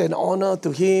 praise, and honor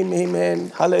to Him.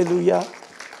 Amen. Hallelujah.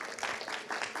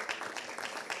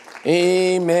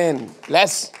 Amen.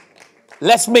 Let's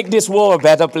make this world a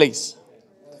better place.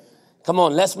 Come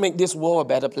on, let's make this world a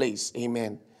better place.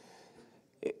 Amen.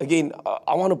 Again,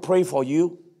 I want to pray for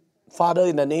you. Father,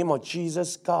 in the name of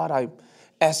Jesus, God, I'm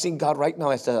asking God right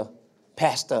now as a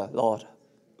pastor, Lord.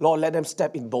 Lord, let them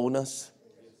step in boldness.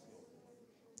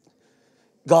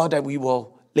 God, that we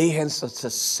will lay hands on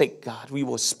the sick, God. We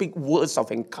will speak words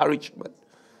of encouragement.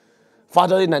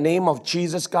 Father, in the name of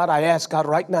Jesus, God, I ask God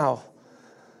right now,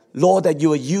 Lord, that you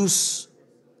will use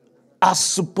us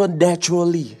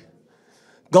supernaturally.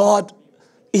 God,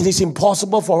 it is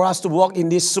impossible for us to walk in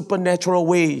this supernatural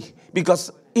way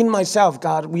because in myself,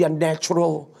 God, we are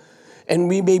natural and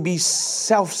we may be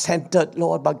self-centered,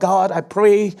 Lord. But God, I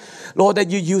pray, Lord, that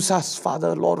you use us,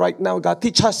 Father, Lord, right now. God,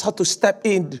 teach us how to step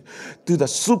in to the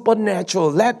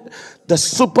supernatural. Let the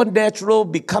supernatural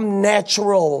become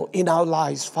natural in our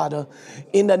lives, Father.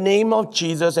 In the name of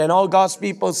Jesus, and all God's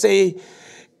people say,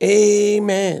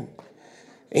 amen.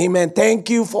 Amen. Thank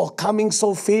you for coming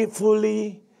so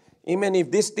faithfully. Amen. If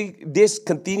this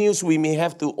continues, we may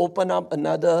have to open up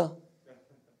another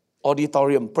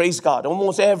auditorium. Praise God.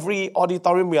 Almost every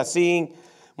auditorium we are seeing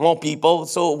more people.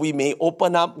 So we may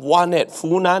open up one at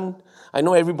Funan. I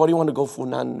know everybody want to go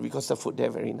Funan because the food there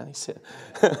very nice.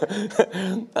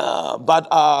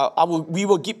 We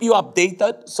will keep you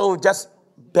updated. So just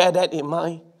bear that in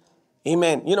mind.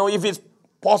 Amen. If it's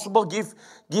possible, give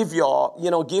the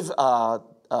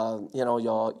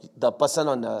person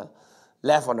on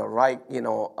left or the right,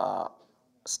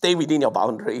 stay within your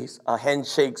boundaries. A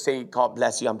handshake, say, God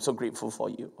bless you. I'm so grateful for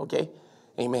you. Okay?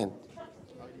 Amen.